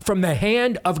specifically from the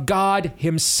hand of God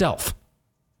himself.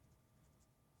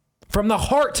 From the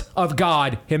heart of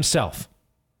God himself.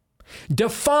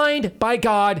 Defined by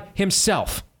God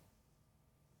himself.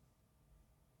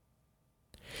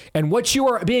 And what you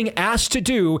are being asked to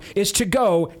do is to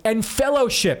go and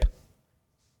fellowship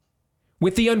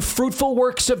with the unfruitful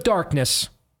works of darkness,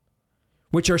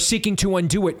 which are seeking to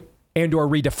undo it and or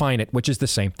redefine it, which is the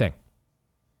same thing.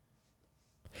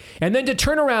 And then to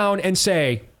turn around and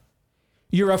say,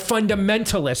 you're a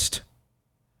fundamentalist.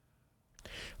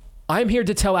 I'm here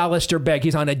to tell Alistair Begg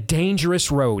he's on a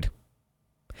dangerous road.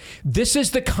 This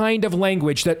is the kind of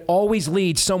language that always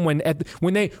leads someone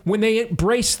when they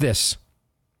embrace this.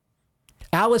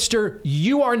 Alistair,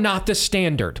 you are not the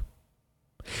standard.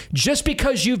 Just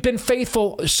because you've been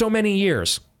faithful so many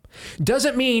years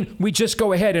doesn't mean we just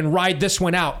go ahead and ride this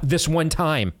one out this one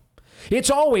time.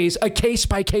 It's always a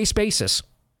case-by-case basis.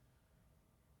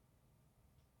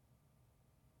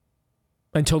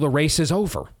 until the race is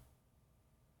over.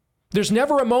 There's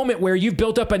never a moment where you've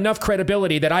built up enough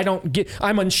credibility that I'm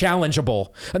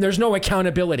unchallengeable and there's no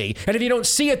accountability. And if you don't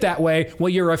see it that way, well,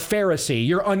 you're a Pharisee,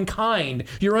 you're unkind,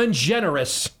 you're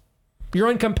ungenerous,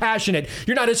 you're uncompassionate,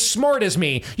 you're not as smart as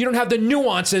me, you don't have the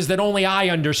nuances that only I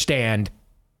understand.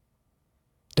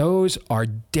 Those are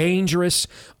dangerous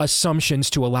assumptions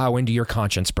to allow into your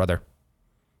conscience, brother.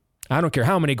 I don't care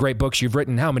how many great books you've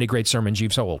written, how many great sermons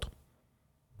you've sold.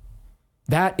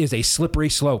 That is a slippery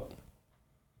slope.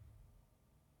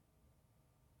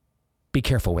 Be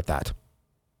careful with that.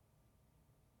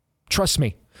 Trust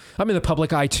me, I'm in the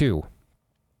public eye too.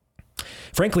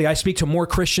 Frankly, I speak to more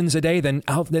Christians a day than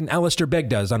Alistair Begg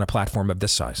does on a platform of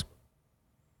this size.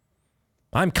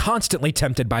 I'm constantly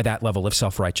tempted by that level of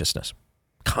self-righteousness.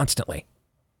 Constantly.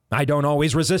 I don't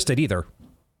always resist it either.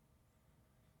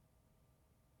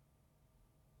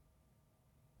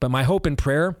 But my hope and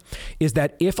prayer is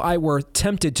that if I were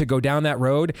tempted to go down that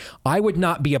road, I would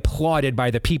not be applauded by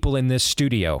the people in this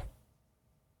studio,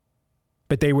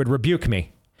 but they would rebuke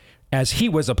me as he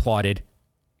was applauded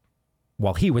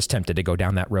while he was tempted to go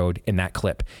down that road in that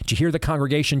clip. Did you hear the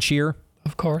congregation cheer?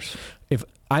 Of course.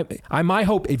 My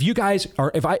hope, if you guys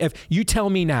are, if you tell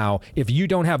me now, if you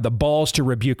don't have the balls to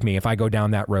rebuke me if I go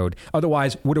down that road,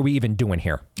 otherwise, what are we even doing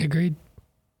here? Agreed.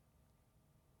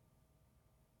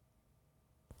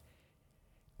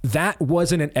 That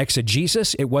wasn't an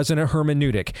exegesis. It wasn't a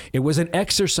hermeneutic. It was an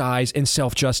exercise in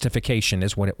self-justification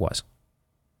is what it was.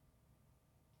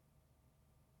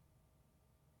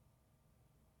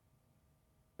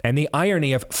 And the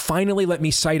irony of finally let me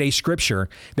cite a scripture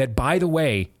that, by the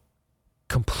way,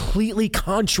 completely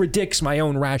contradicts my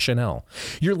own rationale.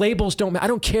 Your labels don't matter. I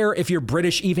don't care if you're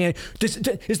British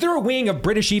is there a wing of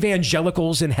British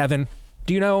evangelicals in heaven?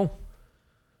 Do you know?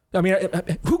 I mean,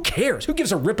 who cares? Who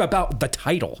gives a rip about the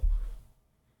title?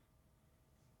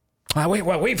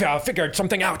 We've figured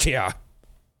something out here.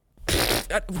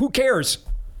 Who cares?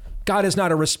 God is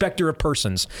not a respecter of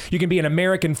persons. You can be an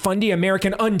American fundy,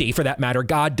 American undie for that matter.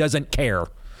 God doesn't care.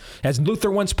 As Luther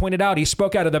once pointed out, he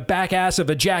spoke out of the back ass of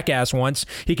a jackass once.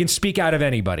 He can speak out of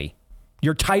anybody.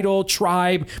 Your title,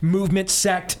 tribe, movement,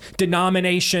 sect,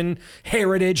 denomination,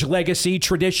 heritage, legacy,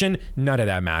 tradition, none of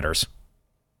that matters.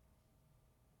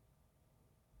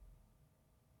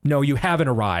 No, you haven't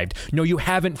arrived. No, you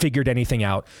haven't figured anything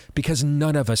out, because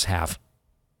none of us have.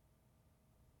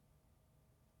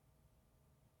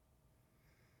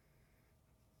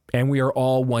 And we are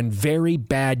all one very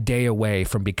bad day away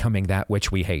from becoming that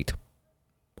which we hate.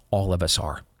 All of us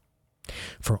are.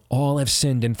 For all have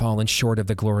sinned and fallen short of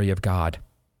the glory of God.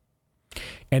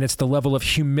 And it's the level of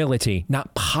humility,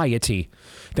 not piety,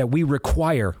 that we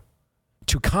require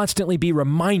to constantly be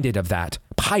reminded of that.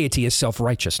 Piety is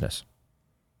self-righteousness.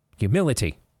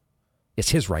 Humility is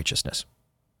his righteousness.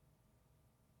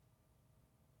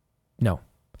 No.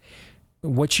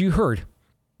 What you heard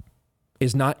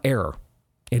is not error.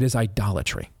 It is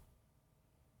idolatry.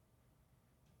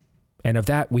 And of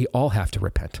that, we all have to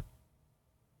repent.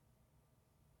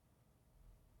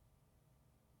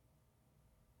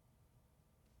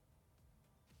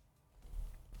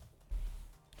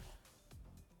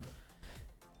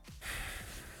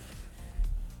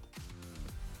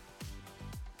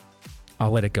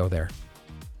 I'll let it go there.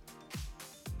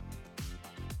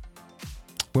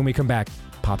 When we come back,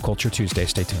 Pop Culture Tuesday.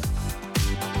 Stay tuned.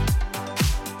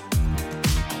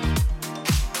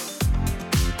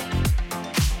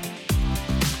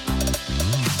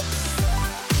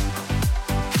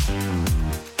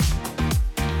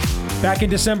 Back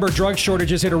in December, drug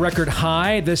shortages hit a record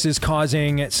high. This is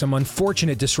causing some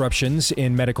unfortunate disruptions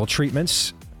in medical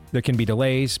treatments. There can be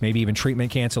delays, maybe even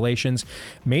treatment cancellations.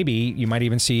 Maybe you might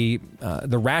even see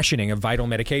the rationing of vital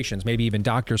medications. Maybe even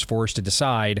doctors forced to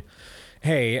decide,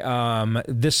 hey,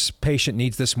 this patient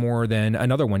needs this more than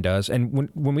another one does. And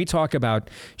when we talk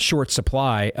about short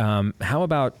supply, how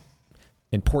about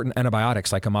important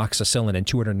antibiotics like amoxicillin and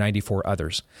 294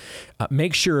 others?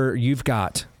 Make sure you've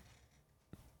got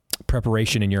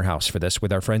preparation in your house for this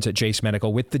with our friends at Jace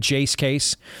Medical. With the Jace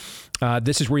case,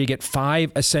 this is where you get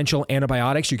 5 essential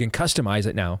antibiotics. You can customize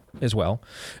it now as well.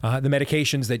 The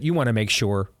medications that you want to make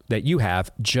sure that you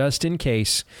have just in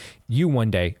case you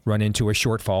one day run into a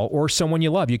shortfall or someone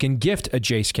you love. You can gift a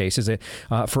Jace case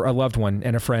for a loved one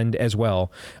and a friend as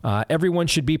well. Everyone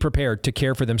should be prepared to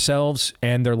care for themselves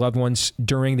and their loved ones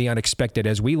during the unexpected,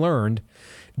 as we learned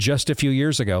just a few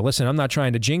years ago. Listen, I'm not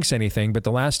trying to jinx anything, but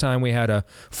the last time we had a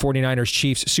 49ers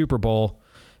Chiefs Super Bowl,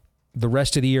 the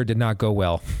rest of the year did not go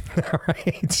well. All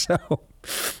right. So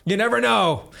you never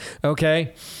know.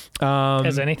 Okay.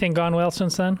 Has anything gone well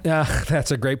since then?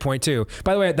 That's a great point too.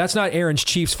 By the way, that's not Aaron's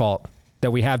Chiefs fault.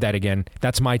 that we have that again,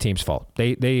 that's my team's fault.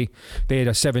 They had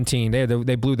a 17.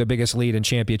 They blew the biggest lead in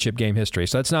championship game history.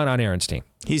 So that's not on Aaron's team.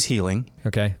 He's healing.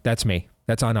 Okay, that's me.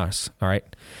 That's on us. All right.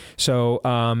 So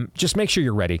just make sure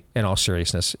you're ready. In all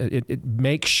seriousness,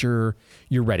 make sure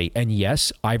you're ready. And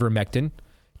yes, ivermectin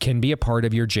can be a part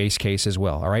of your Jace case as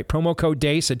well. All right. Promo code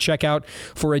DACE at checkout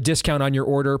for a discount on your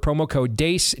order. Promo code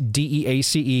DACE,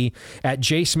 DEACE at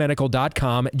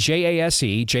jacemedical.com,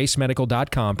 JASE,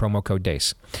 jacemedical.com, promo code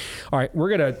DACE. All right. We're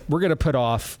going to put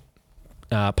off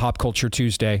Pop Culture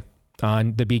Tuesday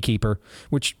on The Beekeeper,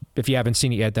 which if you haven't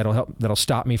seen it yet, that'll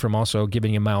stop me from also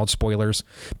giving you mild spoilers.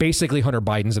 Basically Hunter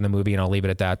Biden's in the movie, and I'll leave it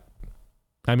at that.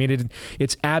 I mean,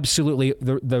 it's absolutely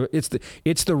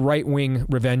it's the right-wing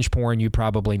revenge porn you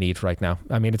probably need right now.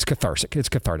 I mean, it's cathartic. It's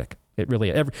cathartic. It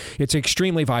really is. It's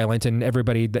extremely violent, and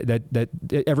everybody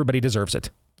everybody deserves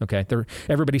it. Okay,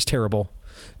 everybody's terrible,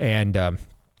 and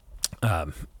I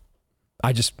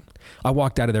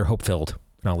walked out of there hope-filled,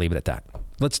 and I'll leave it at that.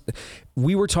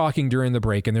 We were talking during the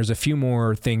break, and there's a few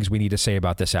more things we need to say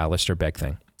about this Alistair Begg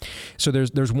thing. So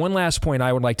there's one last point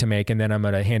I would like to make, and then I'm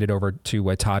going to hand it over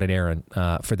to Todd and Aaron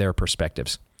for their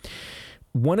perspectives.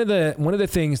 One of the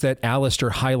things that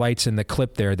Alistair highlights in the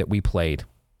clip there that we played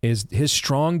is his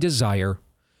strong desire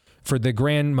for the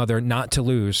grandmother not to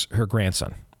lose her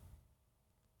grandson.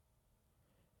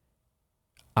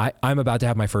 I'm about to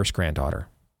have my first granddaughter.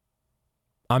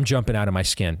 I'm jumping out of my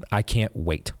skin. I can't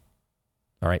wait.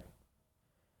 All right.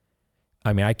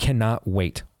 I mean, I cannot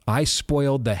wait. I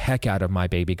spoiled the heck out of my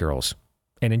baby girls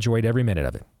and enjoyed every minute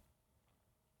of it.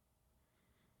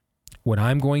 What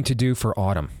I'm going to do for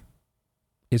Autumn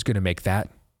is going to make that's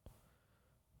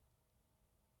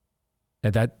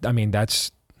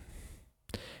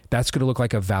going to look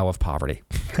like a vow of poverty.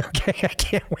 Okay. I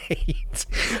can't wait.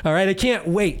 All right. I can't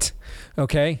wait.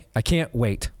 Okay. I can't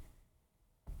wait.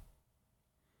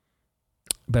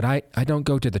 But I don't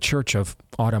go to the church of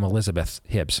Autumn Elizabeth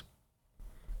Hibbs.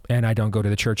 And I don't go to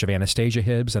the church of Anastasia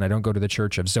Hibbs, and I don't go to the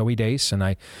church of Zoe Dace, and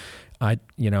I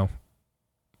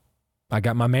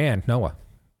got my man, Noah.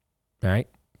 All right?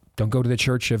 Don't go to the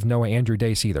church of Noah Andrew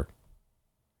Dace either.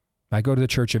 I go to the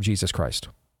church of Jesus Christ.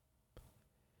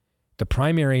 The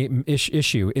primary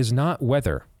issue is not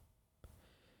whether,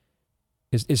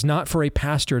 is not for a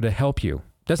pastor to help you.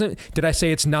 Did I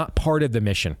say it's not part of the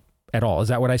mission at all? Is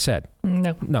that what I said?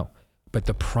 No. But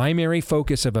the primary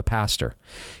focus of a pastor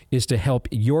is to help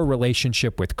your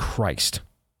relationship with Christ,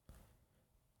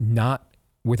 not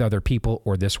with other people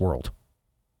or this world.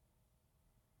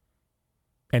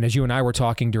 And as you and I were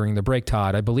talking during the break,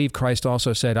 Todd, I believe Christ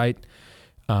also said, I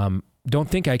don't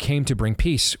think I came to bring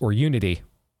peace or unity,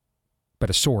 but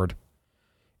a sword.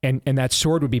 And that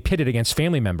sword would be pitted against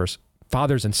family members,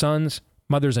 fathers and sons,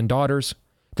 mothers and daughters.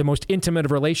 The most intimate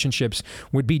of relationships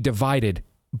would be divided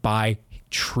by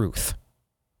truth.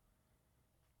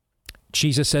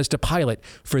 Jesus says to Pilate,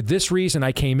 for this reason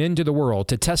I came into the world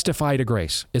to testify to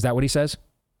grace. Is that what he says?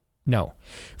 No.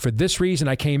 For this reason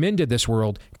I came into this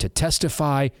world to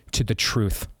testify to the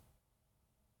truth.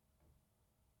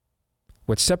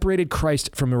 What separated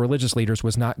Christ from the religious leaders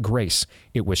was not grace,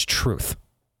 it was truth.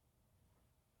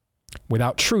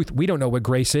 Without truth, we don't know what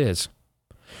grace is.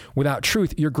 Without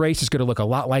truth, your grace is going to look a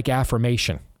lot like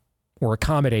affirmation or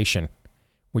accommodation,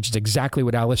 which is exactly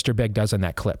what Alistair Begg does in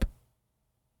that clip.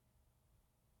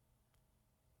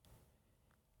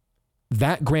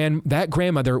 That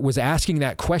grandmother was asking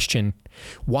that question,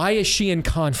 why is she in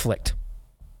conflict?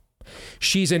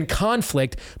 She's in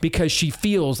conflict because she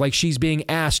feels like she's being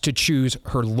asked to choose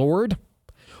her Lord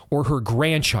or her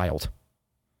grandchild.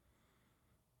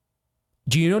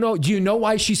 Do you know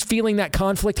why she's feeling that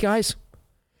conflict, guys?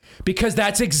 Because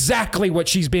that's exactly what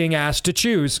she's being asked to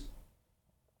choose.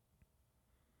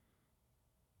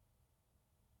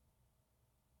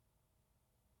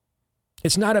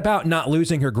 It's not about not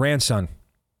losing her grandson.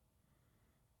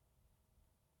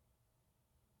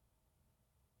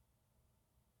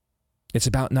 It's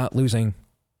about not losing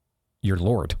your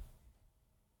Lord.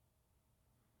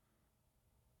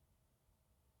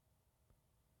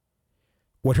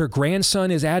 What her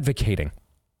grandson is advocating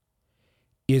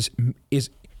is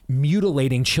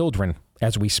mutilating children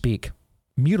as we speak,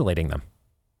 mutilating them.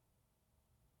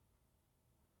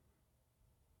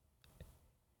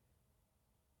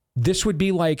 This would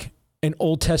be like an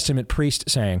Old Testament priest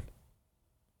saying,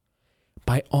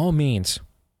 by all means,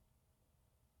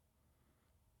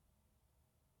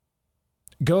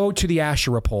 go to the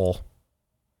Asherah pole,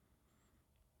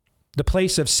 the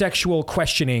place of sexual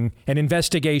questioning and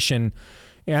investigation,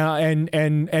 and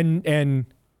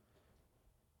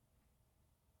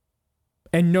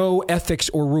no ethics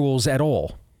or rules at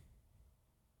all.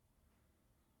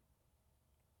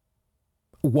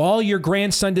 while your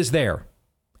grandson is there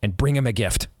and bring him a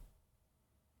gift.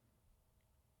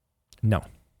 No.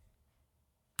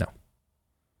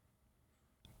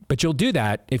 But you'll do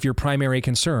that if your primary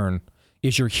concern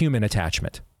is your human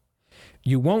attachment.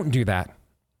 You won't do that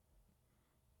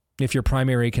if your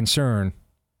primary concern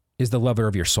is the lover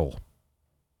of your soul.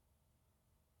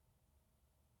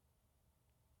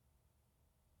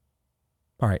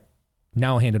 All right.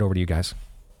 Now I'll hand it over to you guys.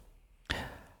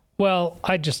 Well,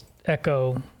 I just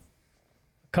echo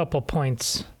a couple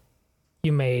points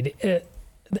you made.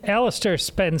 Alistair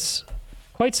spends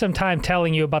quite some time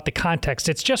telling you about the context.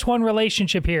 It's just one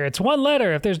relationship here. It's one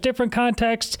letter. If there's different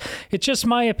context, it's just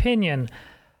my opinion.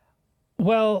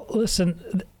 Well,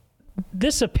 listen,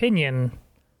 this opinion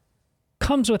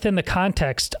comes within the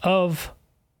context of,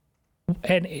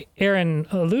 and Aaron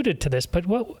alluded to this, but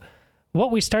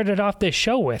what we started off this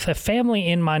show with, a family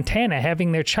in Montana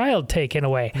having their child taken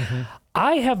away. Mm-hmm.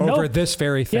 I have over this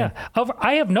very thing. Yeah,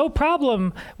 I have no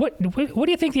problem. What do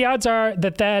you think the odds are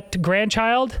that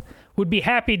grandchild would be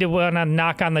happy to want to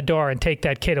knock on the door and take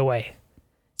that kid away?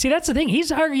 See, that's the thing.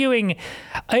 He's arguing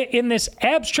in this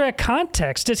abstract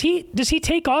context. Does he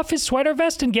take off his sweater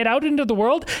vest and get out into the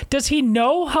world? Does he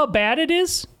know how bad it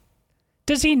is?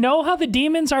 Does he know how the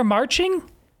demons are marching?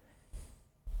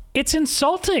 It's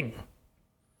insulting.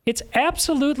 It's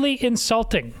absolutely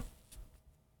insulting.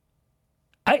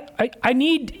 You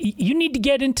need to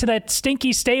get into that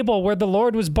stinky stable where the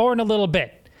Lord was born a little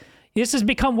bit. This has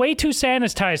become way too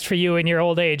sanitized for you in your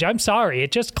old age. I'm sorry.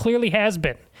 It just clearly has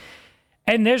been.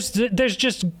 And there's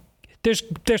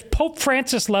Pope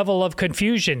Francis level of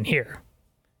confusion here.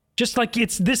 Just like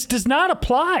this does not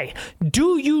apply.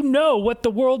 Do you know what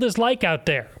the world is like out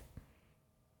there?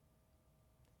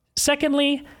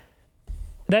 Secondly,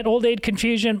 that old age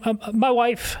confusion. My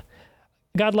wife,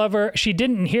 God love her, she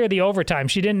didn't hear the overtime.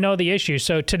 She didn't know the issue.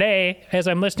 So today, as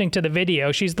I'm listening to the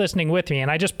video, she's listening with me,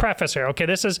 and I just preface her. Okay,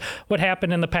 this is what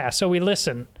happened in the past. So we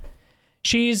listen.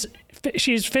 She's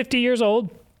 50 years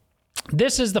old.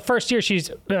 This is the first year she's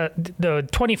the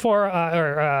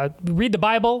 24 read the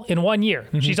Bible in 1 year.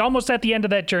 Mm-hmm. She's almost at the end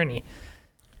of that journey,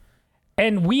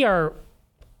 and we are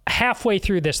halfway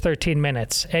through this 13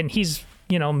 minutes, and he's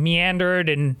meandered,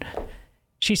 and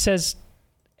she says.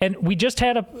 And we just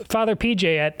had a Father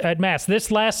PJ at Mass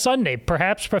this last Sunday,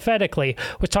 perhaps prophetically,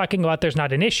 was talking about there's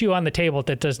not an issue on the table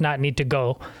that does not need to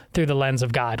go through the lens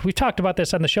of God. We've talked about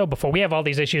this on the show before. We have all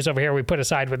these issues over here we put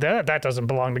aside with that doesn't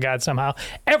belong to God somehow.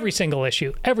 Every single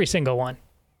issue, every single one.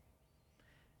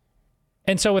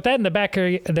 And so with that in the back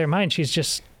of their mind, she's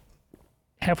just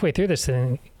halfway through this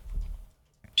thing.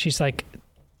 She's like,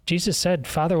 Jesus said,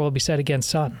 Father will be set against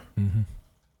Son. Mm-hmm.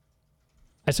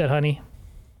 I said, honey,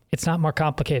 it's not more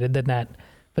complicated than that.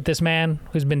 But this man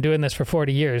who's been doing this for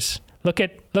 40 years, look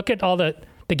at all the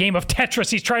game of Tetris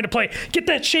he's trying to play. Get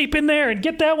that shape in there and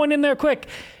get that one in there quick.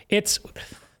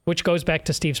 Which goes back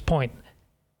to Steve's point.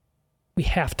 We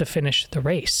have to finish the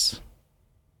race.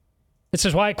 This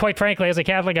is why, quite frankly, as a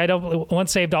Catholic, I don't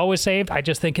once saved, always saved. I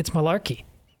just think it's malarkey.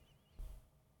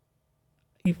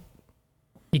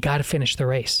 You got to finish the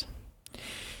race.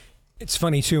 It's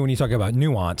funny, too, when you talk about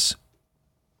nuance.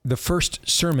 The first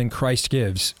sermon Christ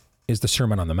gives is the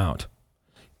Sermon on the Mount.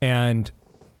 And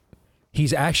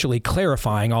he's actually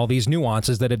clarifying all these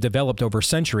nuances that have developed over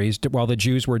centuries while the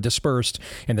Jews were dispersed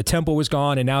and the temple was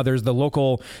gone. And now there's the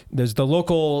local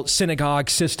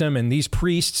synagogue system and these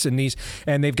priests and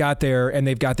they've got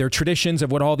their traditions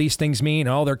of what all these things mean,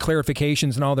 and all their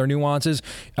clarifications and all their nuances.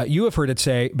 You have heard it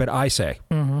say, but I say.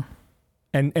 Mm-hmm.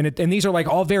 And these are like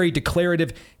all very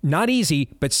declarative, not easy,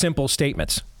 but simple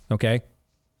statements. Okay.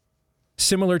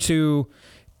 Similar to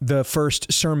the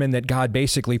first sermon that God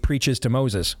basically preaches to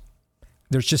Moses.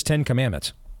 There's just 10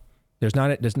 commandments. There's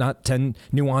not 10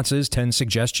 nuances, 10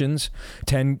 suggestions,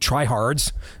 10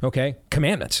 tryhards, okay?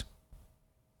 Commandments.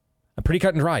 Pretty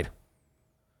cut and dried.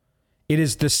 It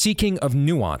is the seeking of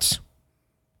nuance.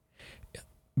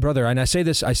 Brother, and I say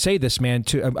this, man,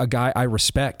 to a guy I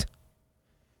respect.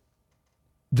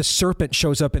 The serpent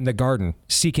shows up in the garden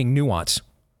seeking nuance.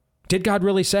 Did God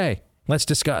really say? Let's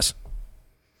discuss.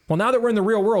 Well, now that we're in the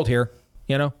real world here,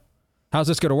 how's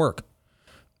this going to work?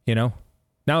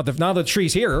 Now the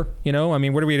tree's here, I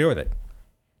mean, what do we do with it?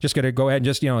 Just going to go ahead and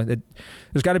just,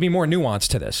 there's got to be more nuance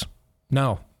to this.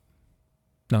 No,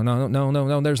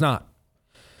 there's not.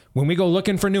 When we go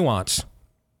looking for nuance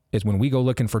is when we go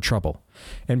looking for trouble.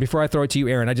 And before I throw it to you,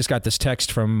 Aaron, I just got this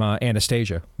text from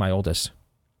Anastasia, my oldest.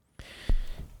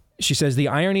 She says, the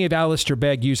irony of Alistair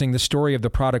Begg using the story of the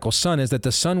prodigal son is that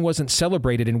the son wasn't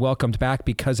celebrated and welcomed back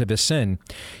because of his sin.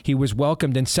 He was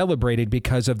welcomed and celebrated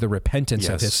because of the repentance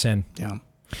of his sin. Yeah.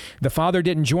 The father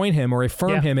didn't join him or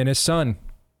affirm him in his son.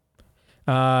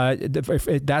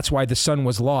 That's why the son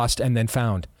was lost and then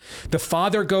found. The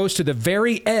father goes to the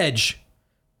very edge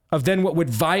of then what would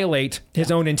violate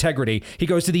his own integrity. He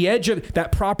goes to the edge of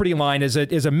that property line is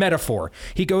a metaphor.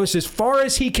 He goes as far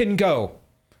as he can go,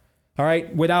 all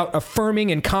right, without affirming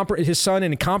his son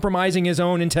and compromising his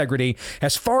own integrity.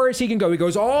 As far as he can go, he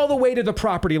goes all the way to the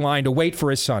property line to wait for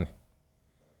his son.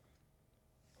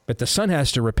 But the son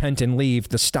has to repent and leave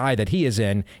the sty that he is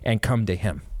in and come to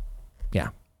him. Yeah.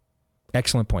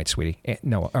 Excellent point, sweetie.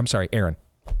 No, I'm sorry, Aaron.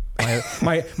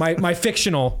 My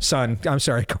fictional son. I'm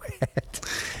sorry. Go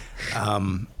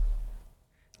ahead.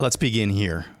 Let's begin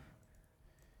here.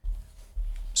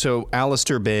 So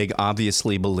Alistair Begg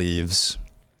obviously believes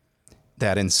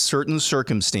that in certain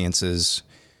circumstances,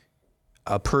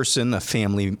 a person, a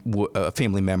family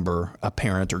member, a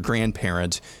parent or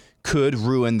grandparent could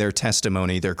ruin their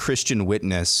testimony, their Christian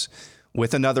witness,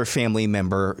 with another family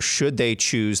member should they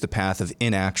choose the path of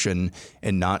inaction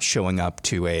and not showing up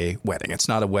to a wedding. It's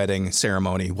not a wedding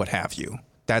ceremony, what have you.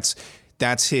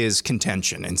 That's his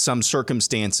contention. In some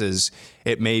circumstances,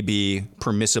 it may be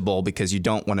permissible because you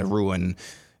don't want to ruin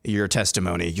your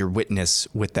testimony, your witness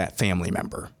with that family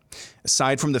member.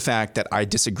 Aside from the fact that I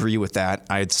disagree with that,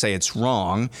 I'd say it's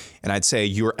wrong, and I'd say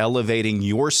you're elevating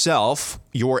yourself,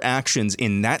 your actions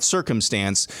in that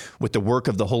circumstance with the work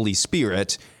of the Holy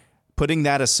Spirit. Putting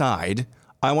that aside,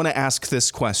 I want to ask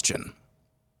this question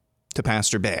to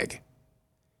Pastor Begg.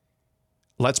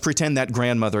 Let's pretend that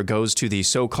grandmother goes to the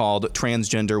so-called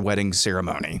transgender wedding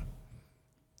ceremony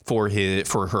for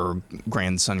her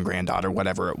grandson, granddaughter,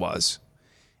 whatever it was.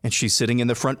 And she's sitting in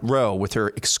the front row with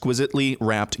her exquisitely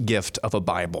wrapped gift of a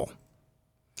Bible.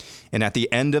 And at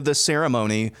the end of the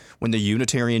ceremony, when the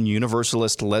Unitarian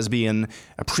Universalist lesbian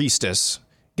priestess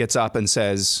gets up and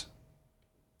says,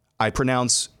 I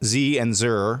pronounce Z and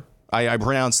Zer, I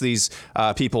pronounce these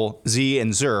people Z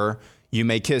and Zer, you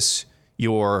may kiss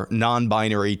your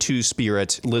non-binary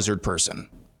two-spirit lizard person.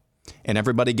 And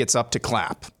everybody gets up to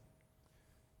clap.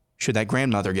 Should that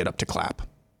grandmother get up to clap?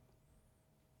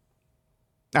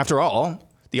 After all,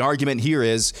 the argument here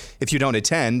is if you don't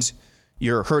attend,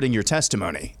 you're hurting your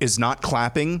testimony. Is not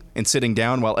clapping and sitting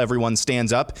down while everyone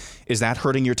stands up, is that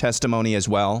hurting your testimony as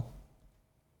well?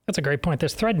 That's a great point.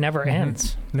 This thread never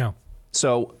ends. No.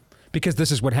 So, because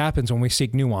this is what happens when we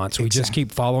seek nuance. We just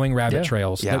keep following rabbit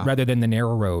trails rather than the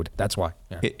narrow road. That's why.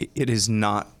 Yeah. It is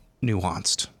not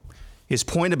nuanced. His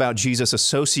point about Jesus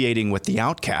associating with the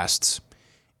outcasts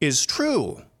is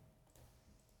true.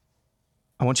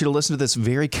 I want you to listen to this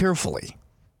very carefully.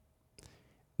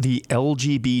 The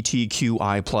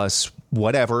LGBTQI plus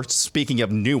whatever, speaking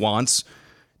of nuance,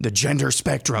 the gender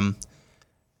spectrum,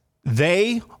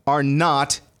 they are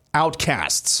not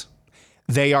outcasts.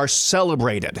 They are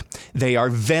celebrated. They are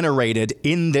venerated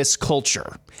in this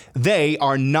culture. They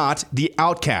are not the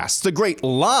outcasts. The great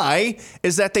lie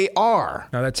is that they are.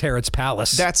 No, that's Herod's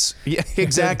palace. That's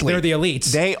exactly. They're the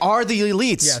elites. They are the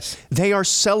elites. Yes. They are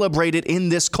celebrated in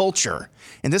this culture.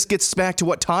 And this gets back to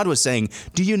what Todd was saying.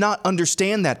 Do you not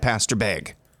understand that, Pastor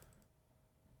Begg?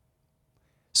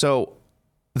 So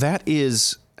that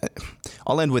is,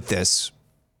 I'll end with this.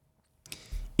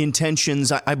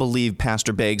 Intentions, I believe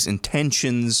Pastor Begg's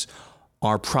intentions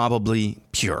are probably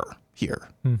pure here.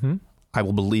 Mm-hmm. I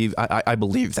believe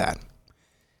that.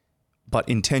 But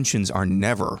intentions are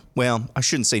never, well, I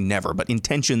shouldn't say never, but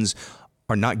intentions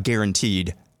are not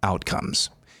guaranteed outcomes.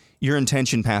 Your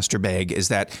intention, Pastor Begg, is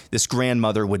that this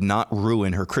grandmother would not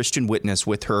ruin her Christian witness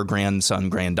with her grandson,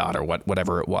 granddaughter,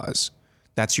 whatever it was.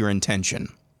 That's your intention.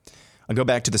 I'll go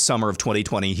back to the summer of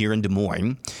 2020 here in Des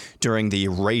Moines during the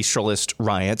racialist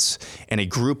riots, and a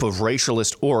group of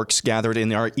racialist orcs gathered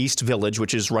in our East Village,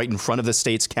 which is right in front of the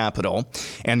state's capital,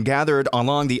 and gathered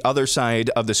along the other side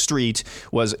of the street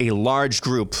was a large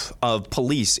group of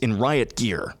police in riot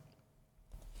gear.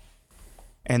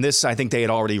 And this, I think they had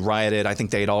already rioted. I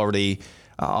think they had already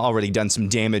done some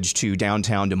damage to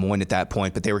downtown Des Moines at that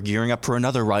point, but they were gearing up for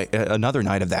another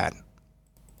night of that.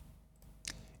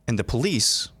 And the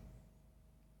police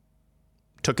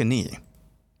took a knee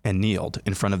and kneeled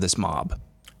in front of this mob.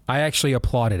 I actually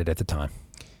applauded it at the time.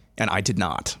 And I did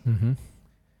not. Mm-hmm.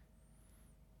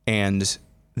 And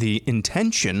the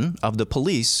intention of the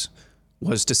police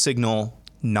was to signal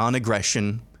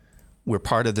non-aggression. We're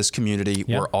part of this community.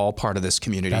 Yeah. We're all part of this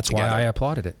community That's together. why I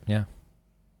applauded it, yeah.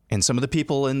 And some of the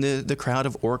people in the crowd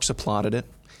of orcs applauded it.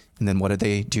 And then what did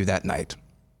they do that night?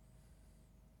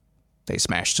 They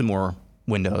smashed some more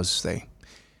windows. They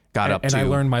and I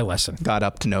learned my lesson. Got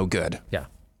up to no good. Yeah.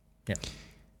 Yeah.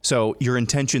 So your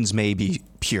intentions may be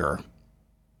pure.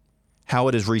 How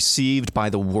it is received by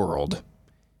the world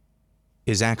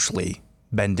is actually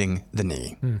bending the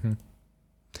knee.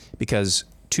 Because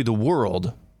to the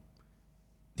world,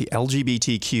 the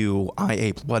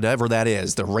LGBTQIA, whatever that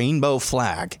is, the rainbow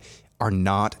flag, are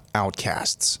not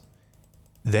outcasts.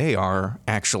 They are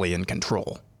actually in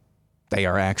control. They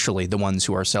are actually the ones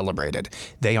who are celebrated.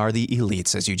 They are the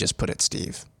elites, as you just put it,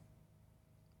 Steve.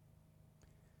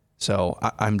 So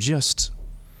I'm just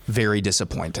very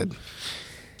disappointed.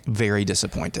 Very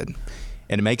disappointed.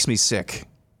 And it makes me sick.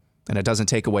 And it doesn't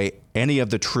take away any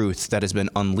of the truth that has been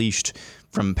unleashed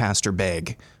from Pastor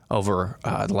Begg over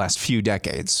the last few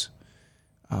decades.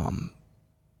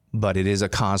 But it is a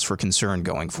cause for concern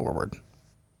going forward.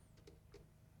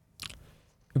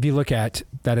 If you look at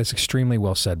that, is extremely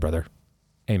well said, brother.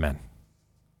 Amen.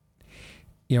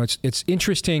 You know, it's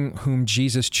interesting whom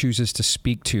Jesus chooses to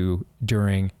speak to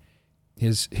during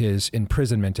his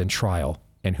imprisonment and trial,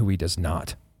 and who he does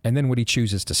not, and then what he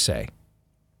chooses to say.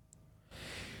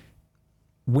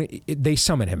 When they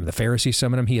summon him, the Pharisees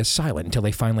summon him, he is silent until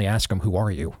they finally ask him, "Who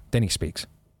are you?" Then he speaks.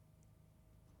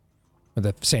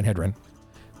 The Sanhedrin.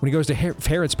 When he goes to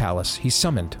Herod's palace, he's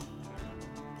summoned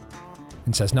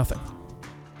and says nothing.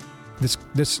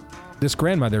 This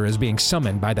grandmother is being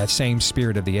summoned by that same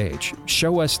spirit of the age.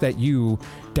 Show us that you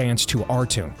dance to our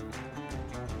tune.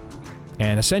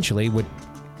 And essentially what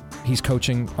he's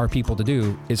coaching our people to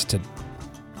do is to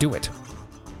do it.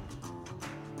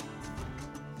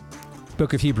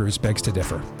 Book of Hebrews begs to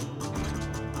differ.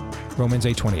 Romans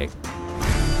 8:28.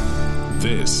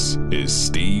 This is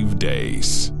Steve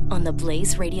Deace on the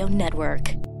Blaze Radio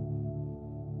Network.